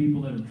so many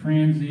people that are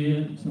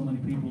transient, so many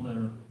people that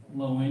are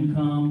low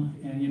income,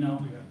 and you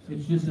know,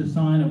 it's just a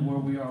sign of where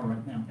we are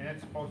right now. And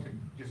it's supposed to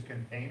just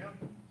contain them?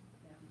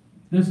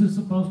 This is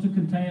supposed to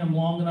contain them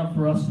long enough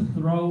for us to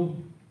throw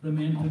them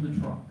into the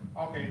truck.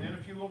 Okay, and then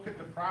if you look at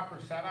the proper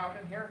set out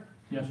in here,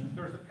 Yes, sir.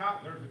 there's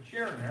a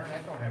chair in there, and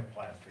that don't have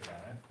plastic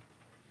on it.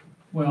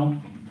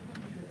 Well,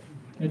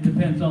 it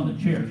depends on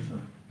the chair, sir.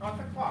 Not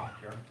the clock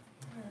chair.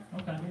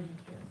 Okay.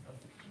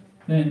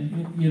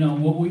 Then, you know,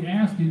 what we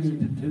asked you to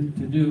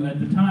do, at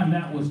the time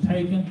that was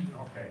taken,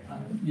 Okay.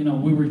 you know,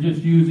 we were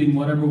just using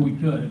whatever we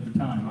could at the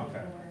time.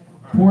 Okay.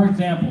 For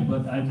example,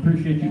 but I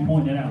appreciate you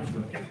pointing it out,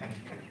 sir.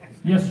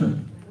 Yes, sir.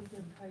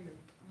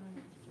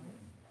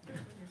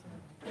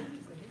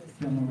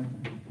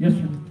 Yes,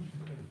 sir.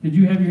 Did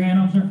you have your hand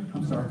up, sir?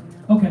 I'm sorry.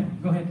 Okay,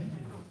 go ahead.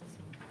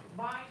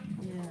 My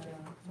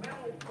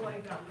metal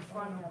plate on the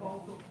front of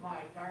both of my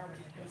garbage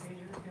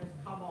containers has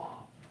come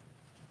off.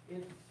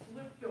 It's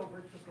slipped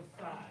over to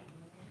the side.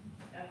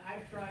 And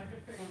I've tried to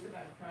fix it,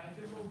 I've tried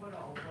to move it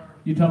over.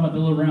 You talking about the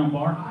little round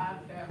bar?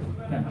 That's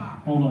what Okay, I'm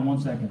talking hold on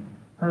 1 second.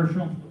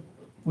 Herschel,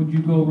 would you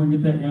go over and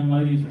get that young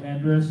lady's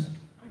address?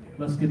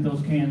 Let's get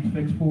those cans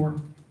fixed for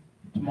her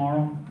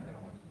tomorrow.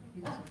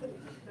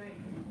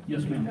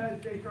 Yes, ma'am.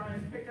 Because they try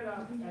and pick it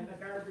up and the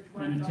garbage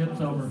And runs it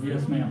tips up. over,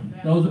 yes, ma'am.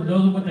 Those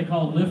are what they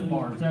call lift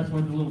bars. That's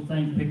what the little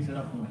thing picks it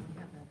up with.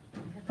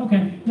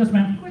 Okay, yes,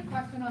 ma'am. Quick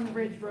question on the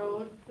Ridge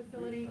Road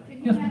facility. Can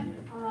you Yes, have,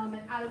 ma'am.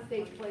 an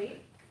out-of-state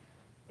plate?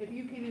 If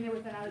you came in there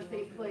with an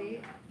out-of-state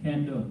plate,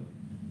 Can't do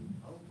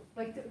it.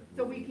 like,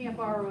 so we can't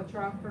borrow a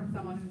truck from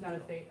someone who's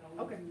out-of-state?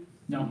 Okay.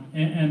 No,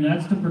 and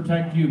that's to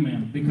protect you,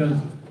 ma'am, because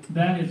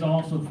that is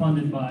also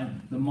funded by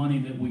the money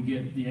that we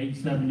get, the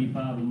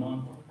 $875 a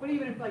month. But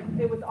even if like,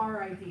 it was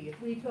our ID,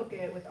 if we took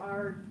it with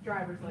our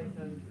driver's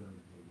license,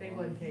 they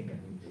wouldn't take it.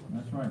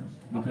 That's right,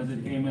 because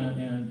it came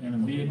in a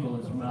vehicle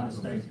that's from out of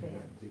state.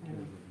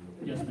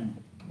 Yes, ma'am.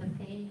 The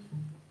paint,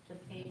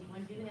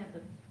 when do you have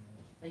the,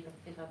 like a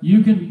pickup?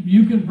 You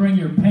can bring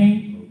your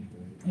paint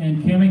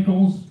and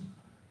chemicals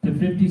to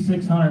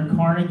 5600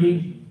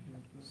 Carnegie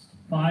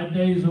 5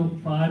 days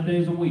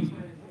a week.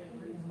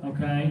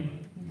 Okay?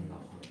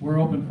 We're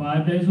open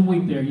 5 days a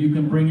week there. You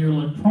can bring your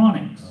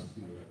electronics,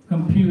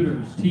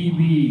 computers,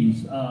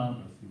 TVs,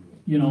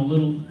 you know,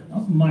 little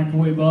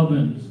microwave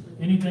ovens,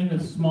 anything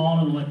that's small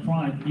and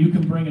electronic. You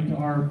can bring it to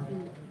our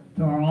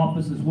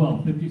office as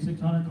well,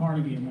 5600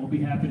 Carnegie, and we'll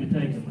be happy to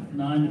take it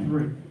 9 to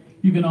 3.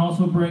 You can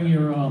also bring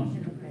your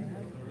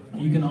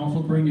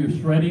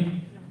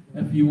shredding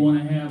if you want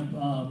to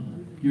have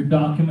your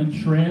documents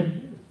shred.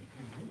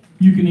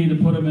 You can either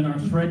put them in our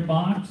shred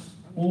box,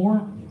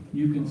 or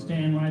you can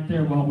stand right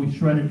there while we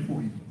shred it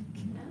for you.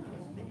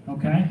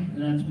 Okay?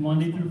 And that's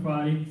Monday through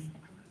Friday,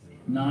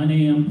 9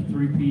 a.m. to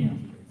 3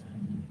 p.m.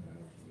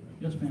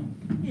 Yes, ma'am.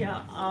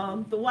 Yeah,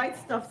 the white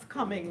stuff's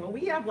coming. When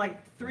we have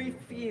like 3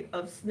 feet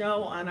of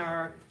snow on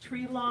our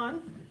tree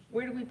lawn,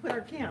 where do we put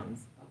our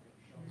cans?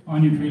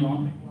 On your tree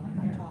lawn?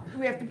 Do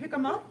we have to pick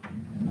them up?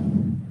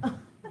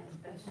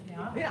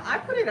 Yeah, I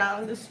put it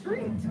out in the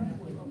street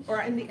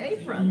or in the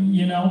apron.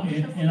 You know,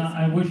 and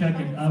I wish I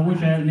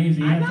had an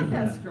easy I'm answer not for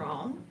that that.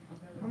 strong.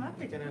 I'm not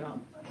picking it up.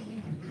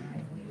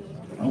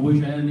 I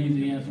wish I had an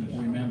easy answer for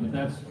you, man, but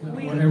that's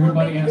We- what everybody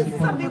well, has maybe to this is put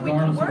something we can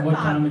regardless of work what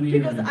on, time of the year it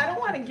because is. I don't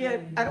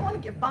want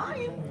to get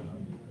fined.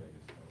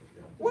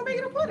 Where am I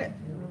gonna put it?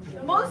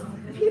 Most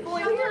people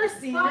in here are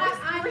seniors.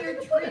 Spot on Where your you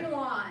gonna put tree it?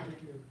 lawn.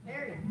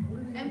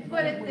 And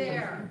put it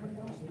there.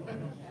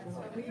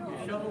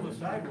 Shovel the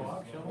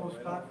sidewalk, shovel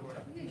a spot for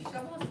it. You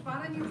shovel a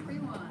spot on your tree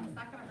lawn, it's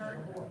not gonna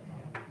hurt.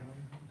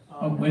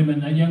 Oh, wait a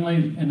minute, that young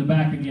lady in the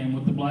back again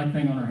with the black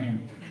thing on her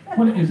hand.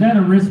 What, is that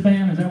a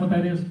wristband? Is that what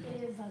that is?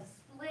 It is a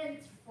splint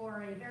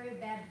for a very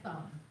bad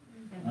thumb.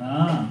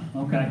 Ah,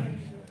 okay.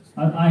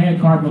 I had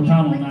carpal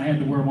tunnel and I had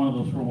to wear one of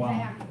those for a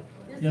while.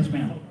 This Yes, is-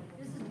 ma'am.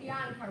 This is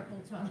beyond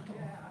carpal tunnel.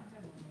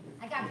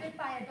 I got bit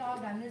by a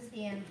dog on this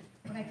hand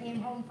when I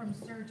came home from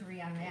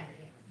surgery on that hand.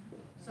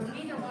 So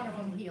neither one of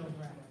them healed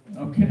right.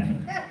 Okay.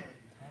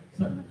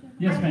 So,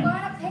 yes, ma'am.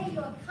 I want to pay you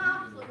a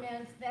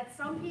compliment that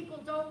some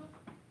people don't,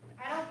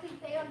 I don't think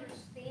they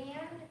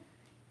understand.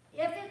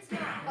 If it's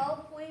not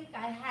bulk week,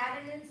 I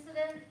had an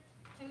incident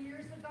 2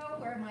 years ago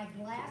where my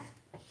glass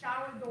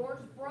shower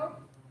doors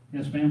broke.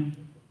 Yes, ma'am.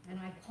 And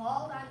I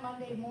called on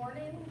Monday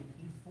morning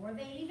before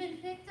they even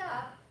picked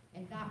up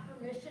and got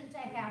permission to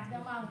have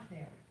them out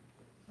there.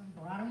 So I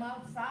brought them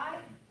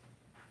outside,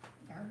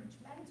 garbage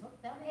men took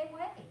them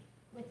away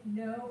with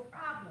no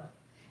problem.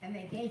 And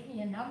they gave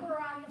me a number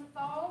on the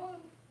phone,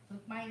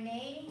 took my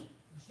name,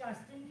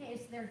 just in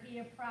case there'd be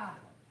a problem.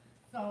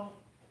 So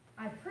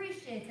I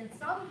appreciate that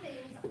some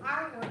things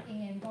are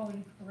working and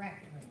going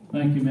correctly.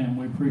 Thank you, ma'am.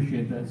 We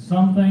appreciate that.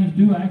 Some things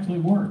do actually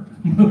work,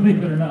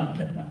 believe it or not.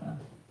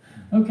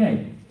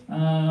 Okay,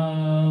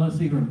 let's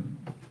see here.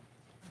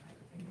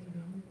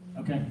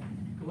 Okay.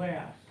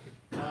 Glass,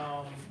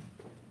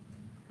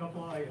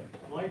 couple of items,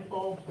 light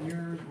bulbs,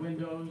 mirrors,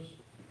 windows,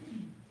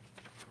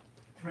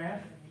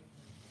 trash,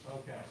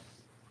 okay.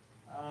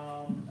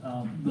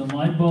 The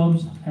light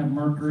bulbs have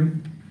mercury,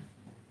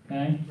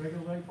 okay?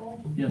 Regular light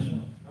bulbs? Yes, sir.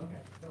 Okay.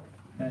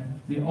 Okay.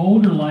 The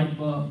older light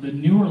bulb, the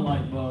newer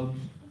light bulbs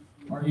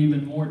are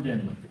even more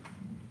deadly,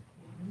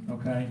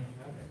 okay?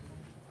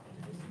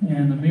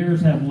 And the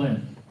mirrors have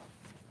lead.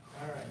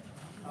 All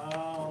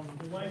right.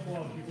 The light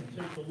bulbs, you can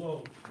take the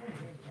load.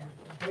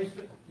 You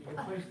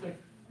can place the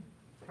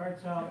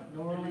carts out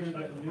no earlier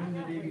than noon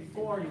the day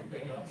before you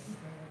pick up.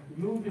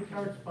 You move the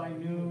carts by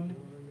noon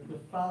the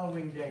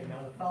following day.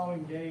 Now, the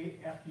following day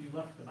after you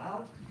left them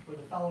out, or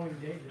the following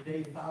day, the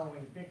day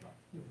following pickup?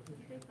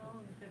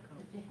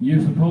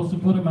 You're supposed to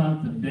put them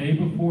out the day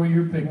before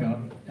your pickup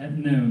at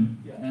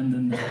noon, and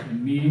then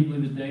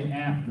immediately the day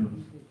after,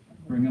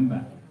 bring them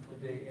back.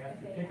 The day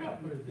after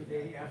pickup, or the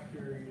day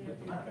after you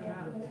put them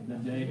out? The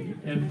day,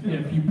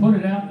 if you put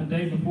it out the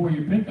day before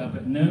your pickup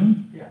at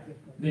noon, Yeah.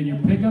 then your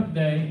pickup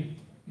day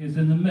is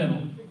in the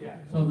middle. Yeah.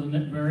 So the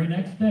very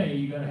next day,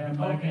 you gotta have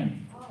them back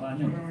in by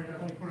noon.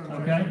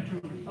 Okay?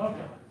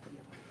 Okay.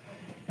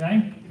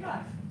 Okay?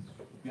 Got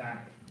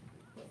it.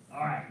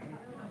 All right.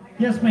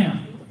 Yes,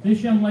 ma'am.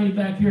 This young lady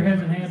back here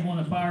hasn't had one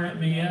to fire at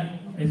me yet.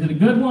 Is it a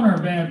good one or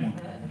a bad one?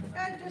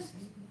 And just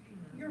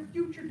your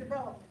future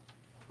development.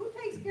 Who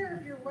takes care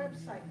of your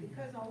website?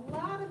 Because a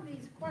lot of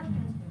these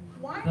questions,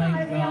 why not Thank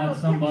have God a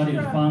somebody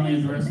picture is of finally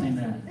this and addressing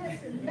this that. and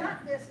this and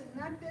not this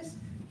and not this,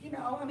 you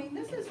know, I mean,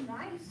 this is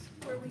nice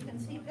where we can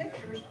see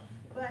pictures,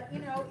 but, you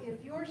know,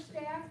 if your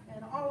staff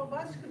and all of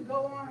us could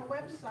go on a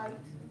website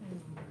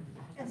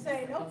and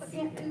say, nope, I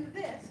can't do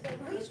this,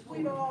 at least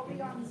we'd all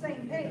be on the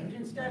same page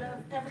instead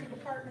of every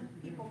department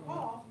people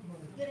call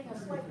getting a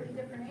slightly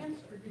different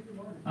answer.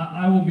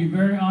 I will be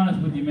very honest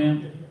with you,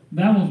 ma'am.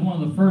 That was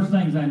one of the first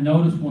things I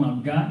noticed when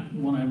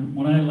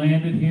I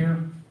landed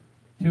here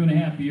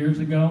 2.5 years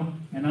ago,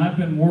 and I've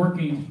been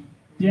working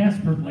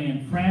desperately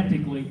and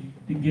frantically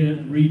to get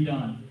it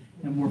redone.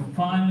 And we're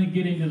finally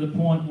getting to the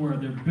point where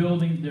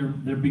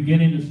they're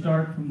beginning to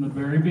start from the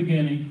very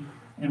beginning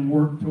and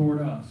work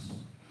toward us.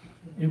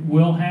 It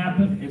will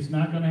happen. It's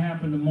not going to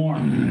happen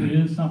tomorrow. It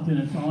is something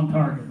that's on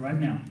target right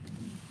now.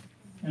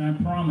 And I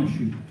promise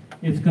you,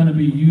 it's going to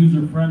be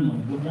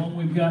user-friendly. The one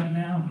we've got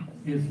now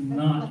is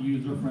not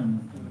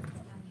user-friendly.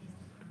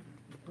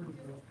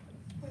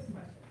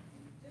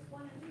 Just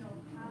wanted to know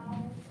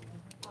how,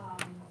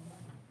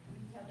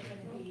 retail are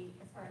gonna be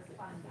as far as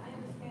funds. I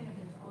understand that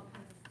there's all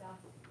kinds of stuff,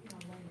 you know,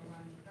 laying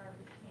around in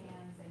garbage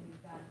cans, and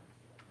you've got,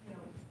 you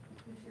know,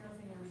 materials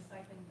in your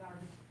recycling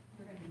garbage,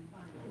 you're gonna be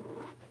fine.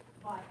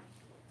 But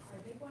are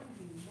they going to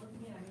be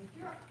looking in, I mean, if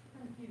you're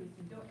confused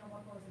and don't know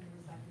what goes in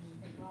the recycling, you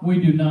think, well. We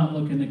do not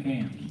look in the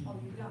cans. Oh,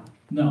 you don't?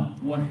 No.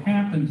 What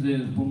happens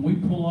is when we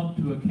pull up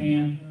to a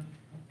can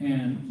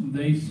and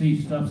they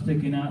see stuff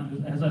sticking out,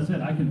 as I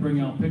said, I can bring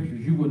out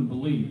pictures you wouldn't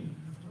believe.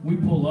 We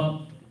pull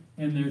up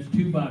and there's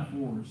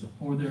 2x4s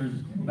or there's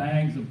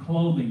bags of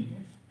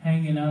clothing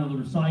hanging out of the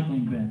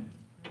recycling bin.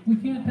 We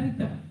can't take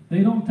that.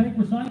 They don't take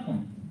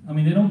recycling. I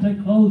mean, they don't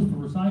take clothes for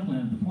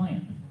recycling at the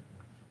plant.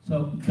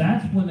 So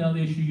that's when they'll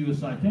issue you a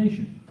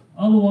citation.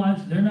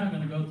 Otherwise, they're not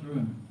gonna go through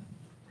and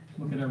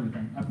look at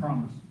everything, I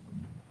promise.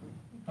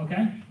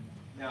 Okay?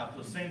 Now,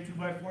 if the same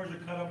 2x4s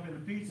are cut up into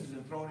pieces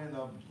and thrown in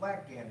the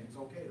black can, it's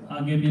okay then?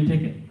 I'll give you a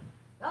ticket.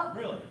 Oh,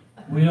 really?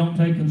 We don't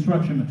take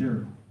construction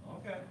material.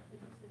 Okay.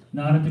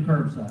 Not at the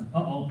curbside.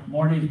 Uh-oh,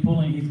 Marty's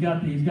pulling, he's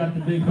got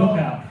the big hook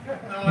out.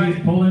 No,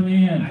 He's pulling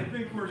me in. I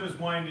think we're just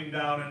winding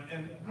down,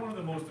 and one of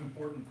the most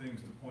important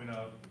things to point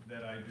out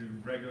that I do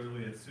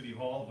regularly at City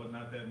Hall, but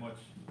not that much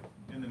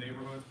in the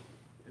neighborhood,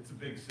 it's a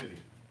big city,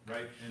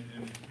 right?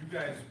 And you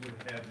guys would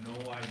have no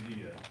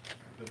idea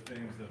the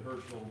things that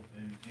Herschel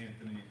and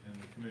Anthony and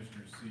the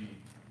commissioners see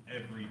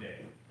every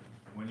day.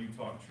 When you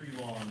talk tree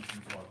lawns,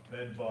 you talk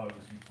bed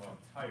bugs, you talk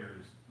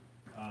tires.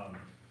 I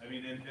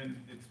mean, and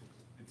it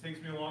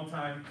takes me a long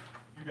time.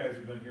 You guys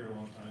have been here a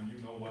long time.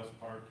 You know West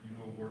Park, you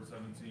know Ward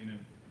 17,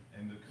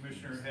 and the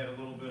commissioner had a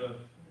little bit of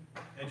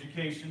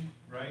education,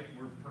 right?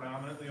 We're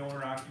predominantly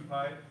owner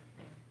occupied.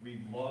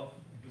 We love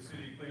the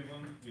city of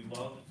Cleveland. We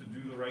love to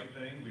do the right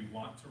thing. We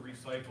want to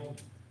recycle.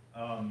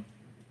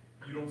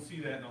 You don't see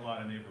that in a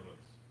lot of neighborhoods.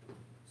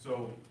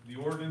 So the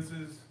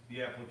ordinances,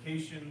 the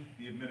application,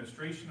 the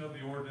administration of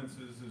the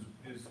ordinances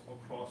is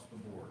across the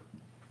board.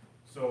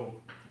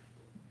 So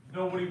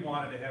nobody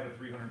wanted to have a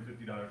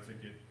 $350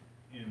 ticket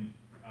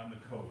on the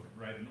code,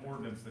 right? An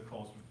ordinance that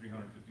calls for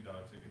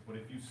 $350 ticket. But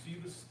if you see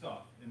the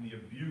stuff and the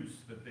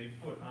abuse that they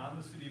put on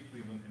the city of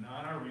Cleveland and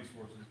on our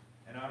resources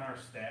and on our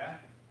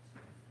staff,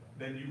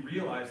 then you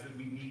realize that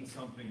we need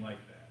something like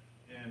that.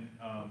 And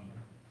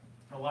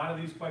a lot of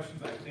these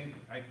questions, I think,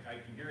 I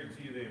can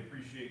guarantee you they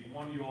appreciate,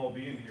 one, you all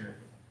being here,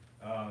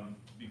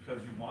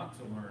 because you want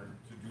to learn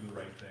to do the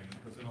right thing.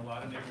 Because in a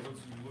lot of neighborhoods,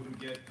 you wouldn't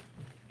get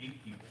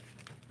 8 people.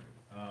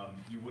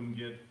 You wouldn't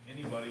get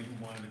anybody who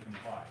wanted to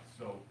comply.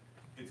 So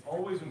it's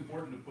always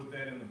important to put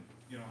that in the,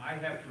 I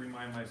have to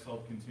remind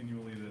myself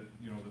continually that,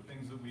 the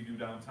things that we do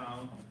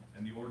downtown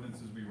and the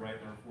ordinances we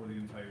write are for the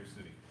entire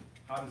city.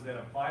 How does that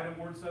apply to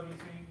Ward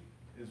 17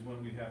 is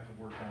when we have to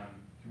work on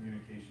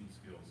communication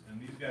skills.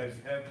 And these guys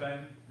have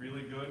been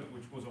really good,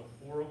 which was a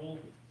horrible,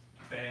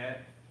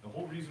 bad, the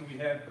whole reason we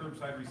had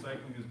curbside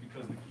recycling is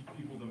because the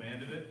people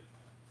demanded it,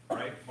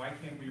 right? Why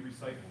can't we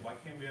recycle? Why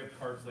can't we have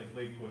carts like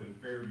Lakewood and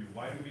Fairview?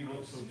 Why do we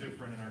look so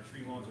different and our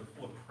tree lawns are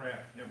full of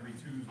crap every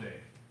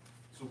Tuesday?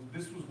 So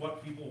this was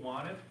what people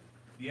wanted.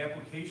 The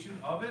application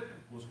of it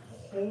was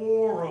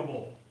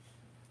horrible.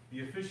 The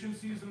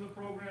efficiencies in the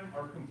program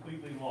are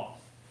completely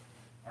lost.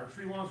 Our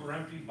tree lawns were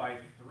emptied by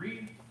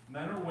 3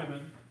 men or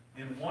women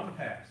in one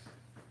pass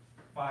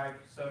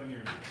 5-7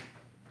 years ago.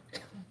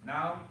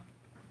 Now,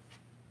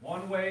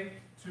 one way,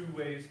 2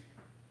 ways,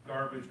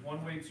 garbage,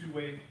 1 way, 2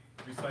 way,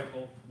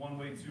 recycle, 1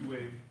 way, 2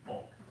 way,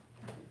 bulk.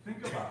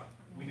 Think about it.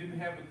 We didn't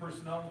have the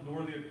personnel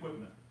nor the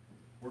equipment.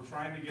 We're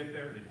trying to get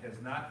there. It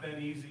has not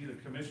been easy. The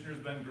commissioner's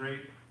been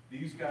great.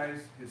 These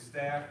guys, his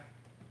staff,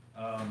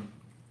 I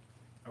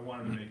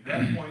wanted to make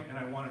that point, and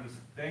I wanted to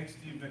thank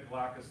Steve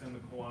Nikolakis and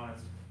the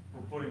Kiwanis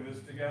for putting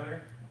this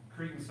together.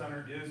 Cretan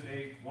Center is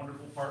a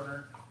wonderful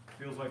partner.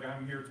 Feels like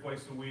I'm here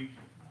twice a week.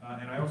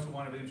 And I also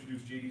wanted to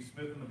introduce J.D.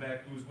 Smith in the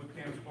back, who's with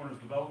Cam's Corners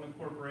Development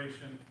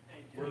Corporation.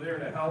 We're there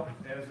to help,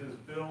 as is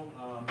Bill,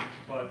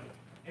 but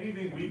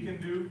anything we can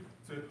do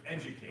to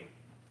educate.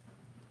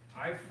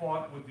 I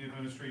fought with the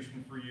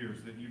administration for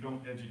years that you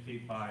don't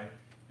educate by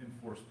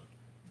enforcement.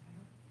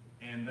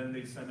 And then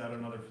they send out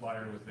another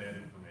flyer with bad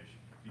information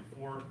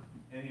before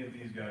any of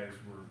these guys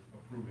were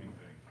approving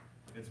things.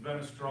 It's been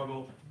a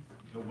struggle.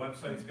 The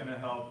website's going to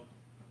help.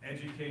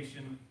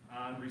 Education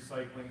on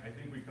recycling, I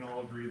think we can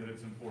all agree that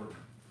it's important.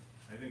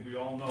 I think we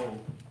all know,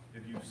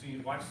 if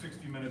you've watched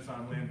 60 Minutes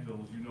on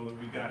landfills, you know that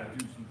we got to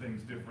do some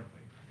things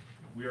differently.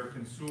 We are a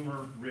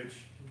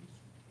consumer-rich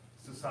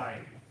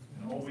society,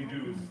 and all we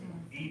do is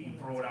eat and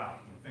throw it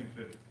out and think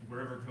that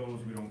wherever it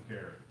goes, we don't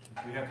care.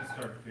 We have to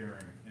start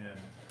caring, and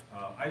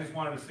I just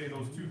wanted to say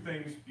those 2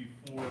 things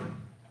before,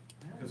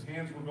 because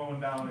hands were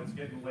going down, it's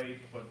getting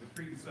late, but the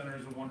Cretan Center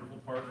is a wonderful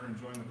partner, and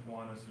join the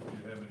Kiwanis if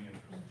you have any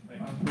interest.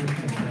 Thank you.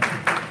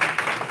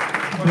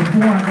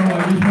 Before I go,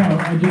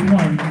 I just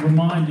want to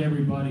remind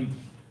everybody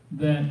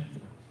that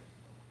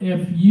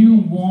if you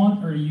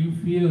want or you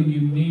feel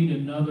you need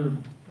another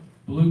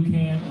blue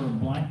can or a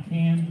black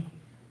can,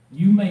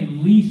 you may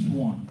lease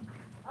one,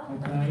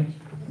 okay?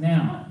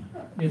 Now,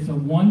 it's a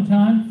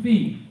one-time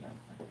fee.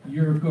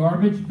 Your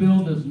garbage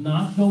bill does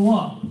not go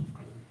up,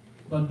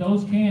 but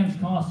those cans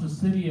cost the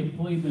city of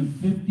Cleveland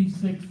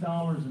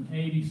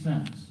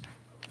 $56.80.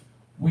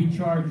 We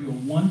charge you a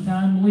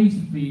one-time lease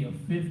fee of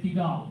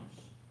 $50.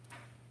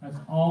 That's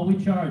all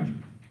we charge you,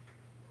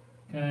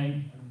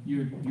 okay?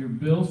 Your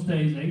bill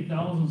stays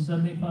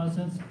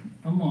 $8.75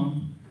 a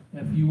month.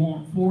 If you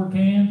want 4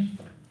 cans,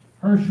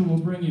 Herschel will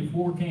bring you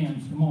 4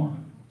 cans tomorrow,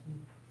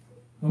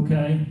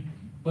 okay?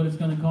 But it's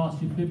going to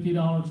cost you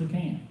 $50 a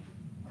can.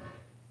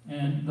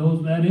 And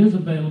that is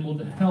available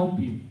to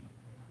help you.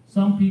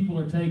 Some people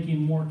are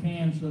taking more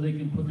cans so they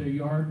can put their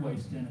yard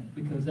waste in it,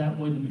 because that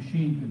way the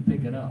machine can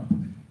pick it up.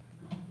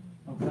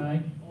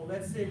 Okay? Well,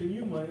 that's saving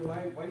you money,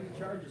 why do you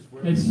charge us for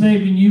it? It's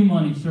saving you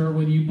money, sir,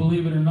 whether you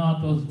believe it or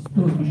not. Those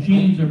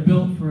machines are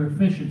built for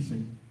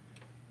efficiency.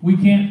 We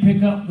can't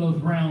pick up those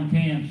round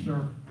cans,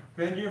 sir.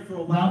 Been here for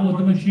a lot. Not with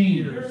the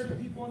machine. There's the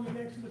people on the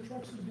backs of the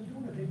trucks that have been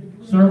doing it, they've been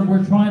doing it. Sir,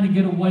 we're trying to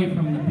get away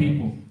from the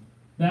people.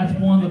 That's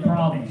one of the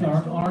problems.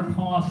 Our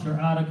costs are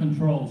out of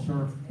control,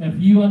 sir. If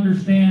you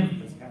understand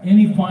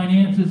any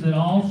finances at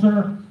all,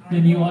 sir,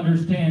 then you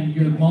understand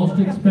your most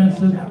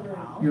expensive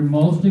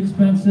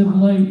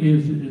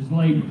is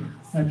labor.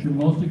 That's your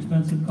most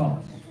expensive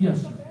cost.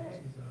 Yes, sir.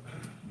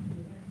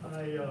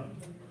 I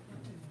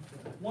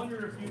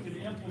wonder if you could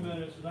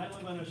implement it, because I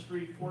live on a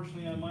street,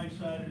 fortunately on my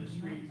side of the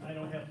street, I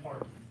don't have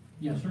parking.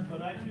 Yes, sir.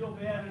 But I feel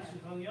bad, it's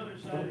on the other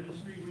side of the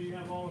street where you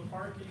have all the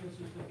parking, it's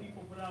just the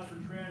people put out their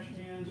trash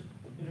cans,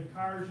 and the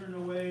cars are in the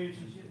way, it's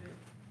just,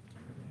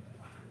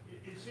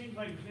 it seems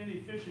like it's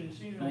inefficient, it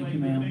seems Thank like you,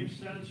 it ma'am. makes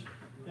sense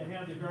to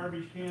have the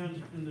garbage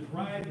cans in the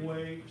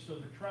driveway, so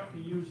the truck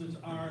can use its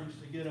arms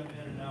to get them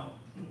in and out.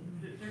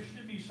 There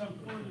should be some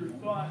further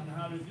thought on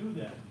how to do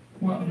that.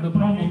 Well, the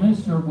problem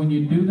is, sir, when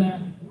you do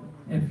that,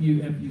 if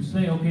you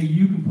say, okay,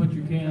 you can put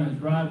your can in the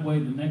driveway,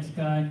 the next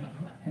guy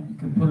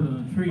can put it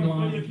on the tree But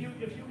line. if you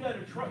got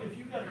a truck, if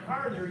you got a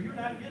car there, you're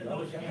not getting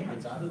those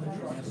cans out of the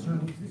truck. Yes, sir.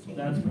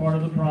 That's part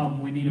of the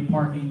problem. We need a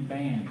parking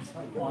ban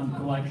on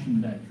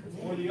collection day.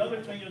 Or the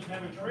other thing is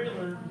have a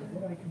trailer,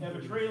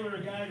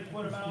 a guy to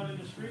put them out in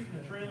the street, and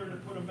a trailer to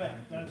put them back.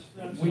 That's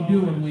We all do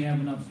it when is. we have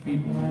enough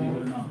people, believe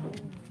it or not.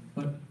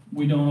 But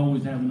we don't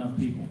always have enough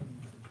people.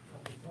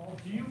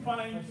 Do you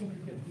find,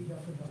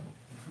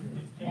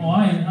 Oh,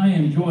 I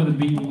enjoy the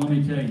beating, let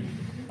me tell you.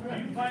 do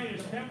you find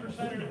it's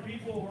 10% of the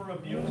people who are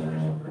abusers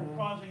are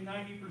causing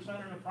 90%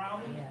 of the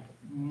problem?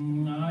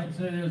 I'd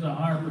say there's a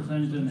higher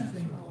percentage than that,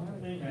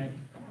 okay?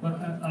 But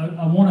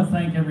I want to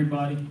thank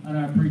everybody, and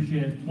I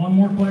appreciate it. One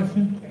more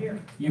question?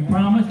 You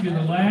promise you're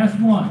the last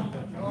one.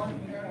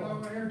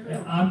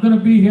 Yeah, I'm going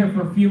to be here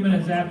for a few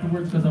minutes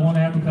afterwards because I want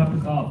to have a cup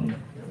of coffee.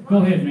 Go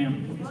ahead,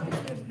 ma'am. As long as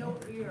there's no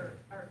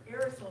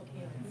aerosol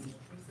cans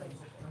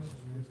recyclable.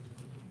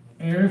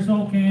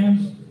 Aerosol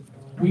cans,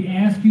 we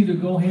ask you to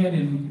go ahead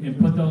and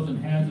put those in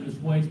hazardous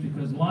waste,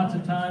 because lots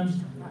of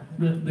times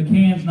the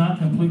can's not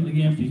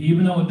completely empty.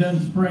 Even though it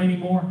doesn't spray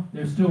anymore,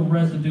 there's still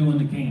residue in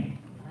the can.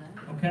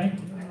 Okay?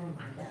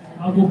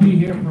 I will be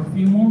here for a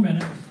few more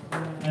minutes,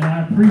 and I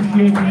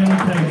appreciate the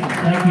invitation.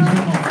 Thank you so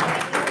much.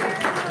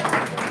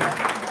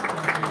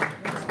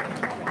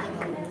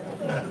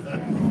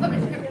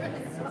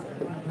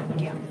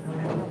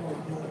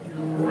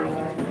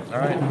 All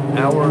right, a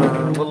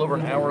little over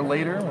an hour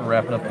later, we're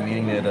wrapping up the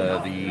meeting at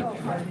the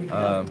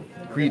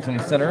Cretan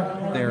Center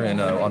there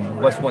on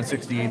West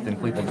 168th in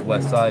Cleveland's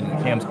west side in the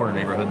Cam's Corner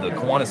neighborhood. The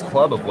Kiwanis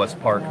Club of West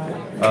Park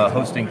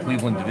hosting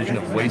Cleveland Division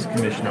of Waste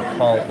Commissioner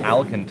Paul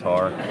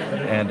Alcantar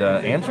and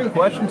answering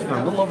questions for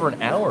a little over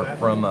an hour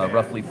from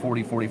roughly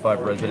 45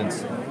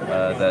 residents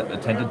that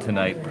attended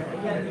tonight.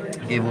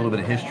 Gave a little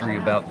bit of history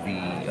about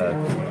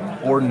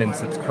the ordinance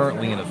that's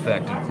currently in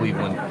effect in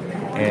Cleveland.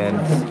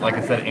 And like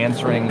I said,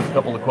 answering a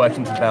couple of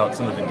questions about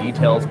some of the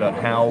details about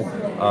how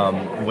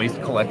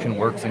waste collection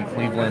works in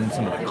Cleveland,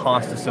 some of the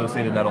costs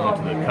associated not only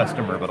to the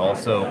customer, but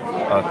also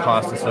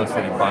costs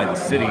associated by the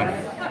city,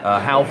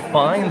 how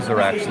fines are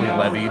actually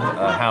levied,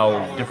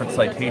 how different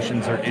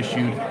citations are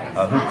issued,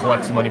 who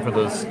collects the money for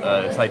those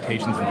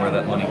citations and where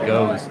that money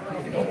goes.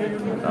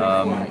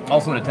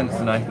 Also in attendance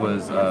tonight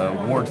was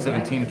Ward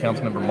 17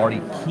 Councilmember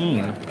Marty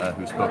Keene,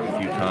 who spoke a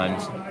few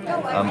times.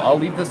 I'll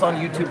leave this on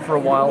YouTube for a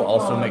while.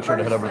 Also, make sure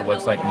to head over to the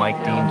website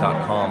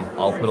mikedean.com.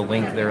 I'll put a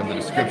link there in the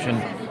description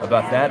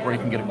about that, where you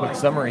can get a quick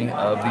summary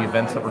of the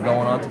events that were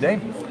going on today.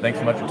 Thanks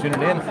so much for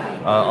tuning in.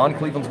 On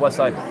Cleveland's West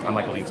Side, I'm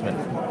Michael Eatsman.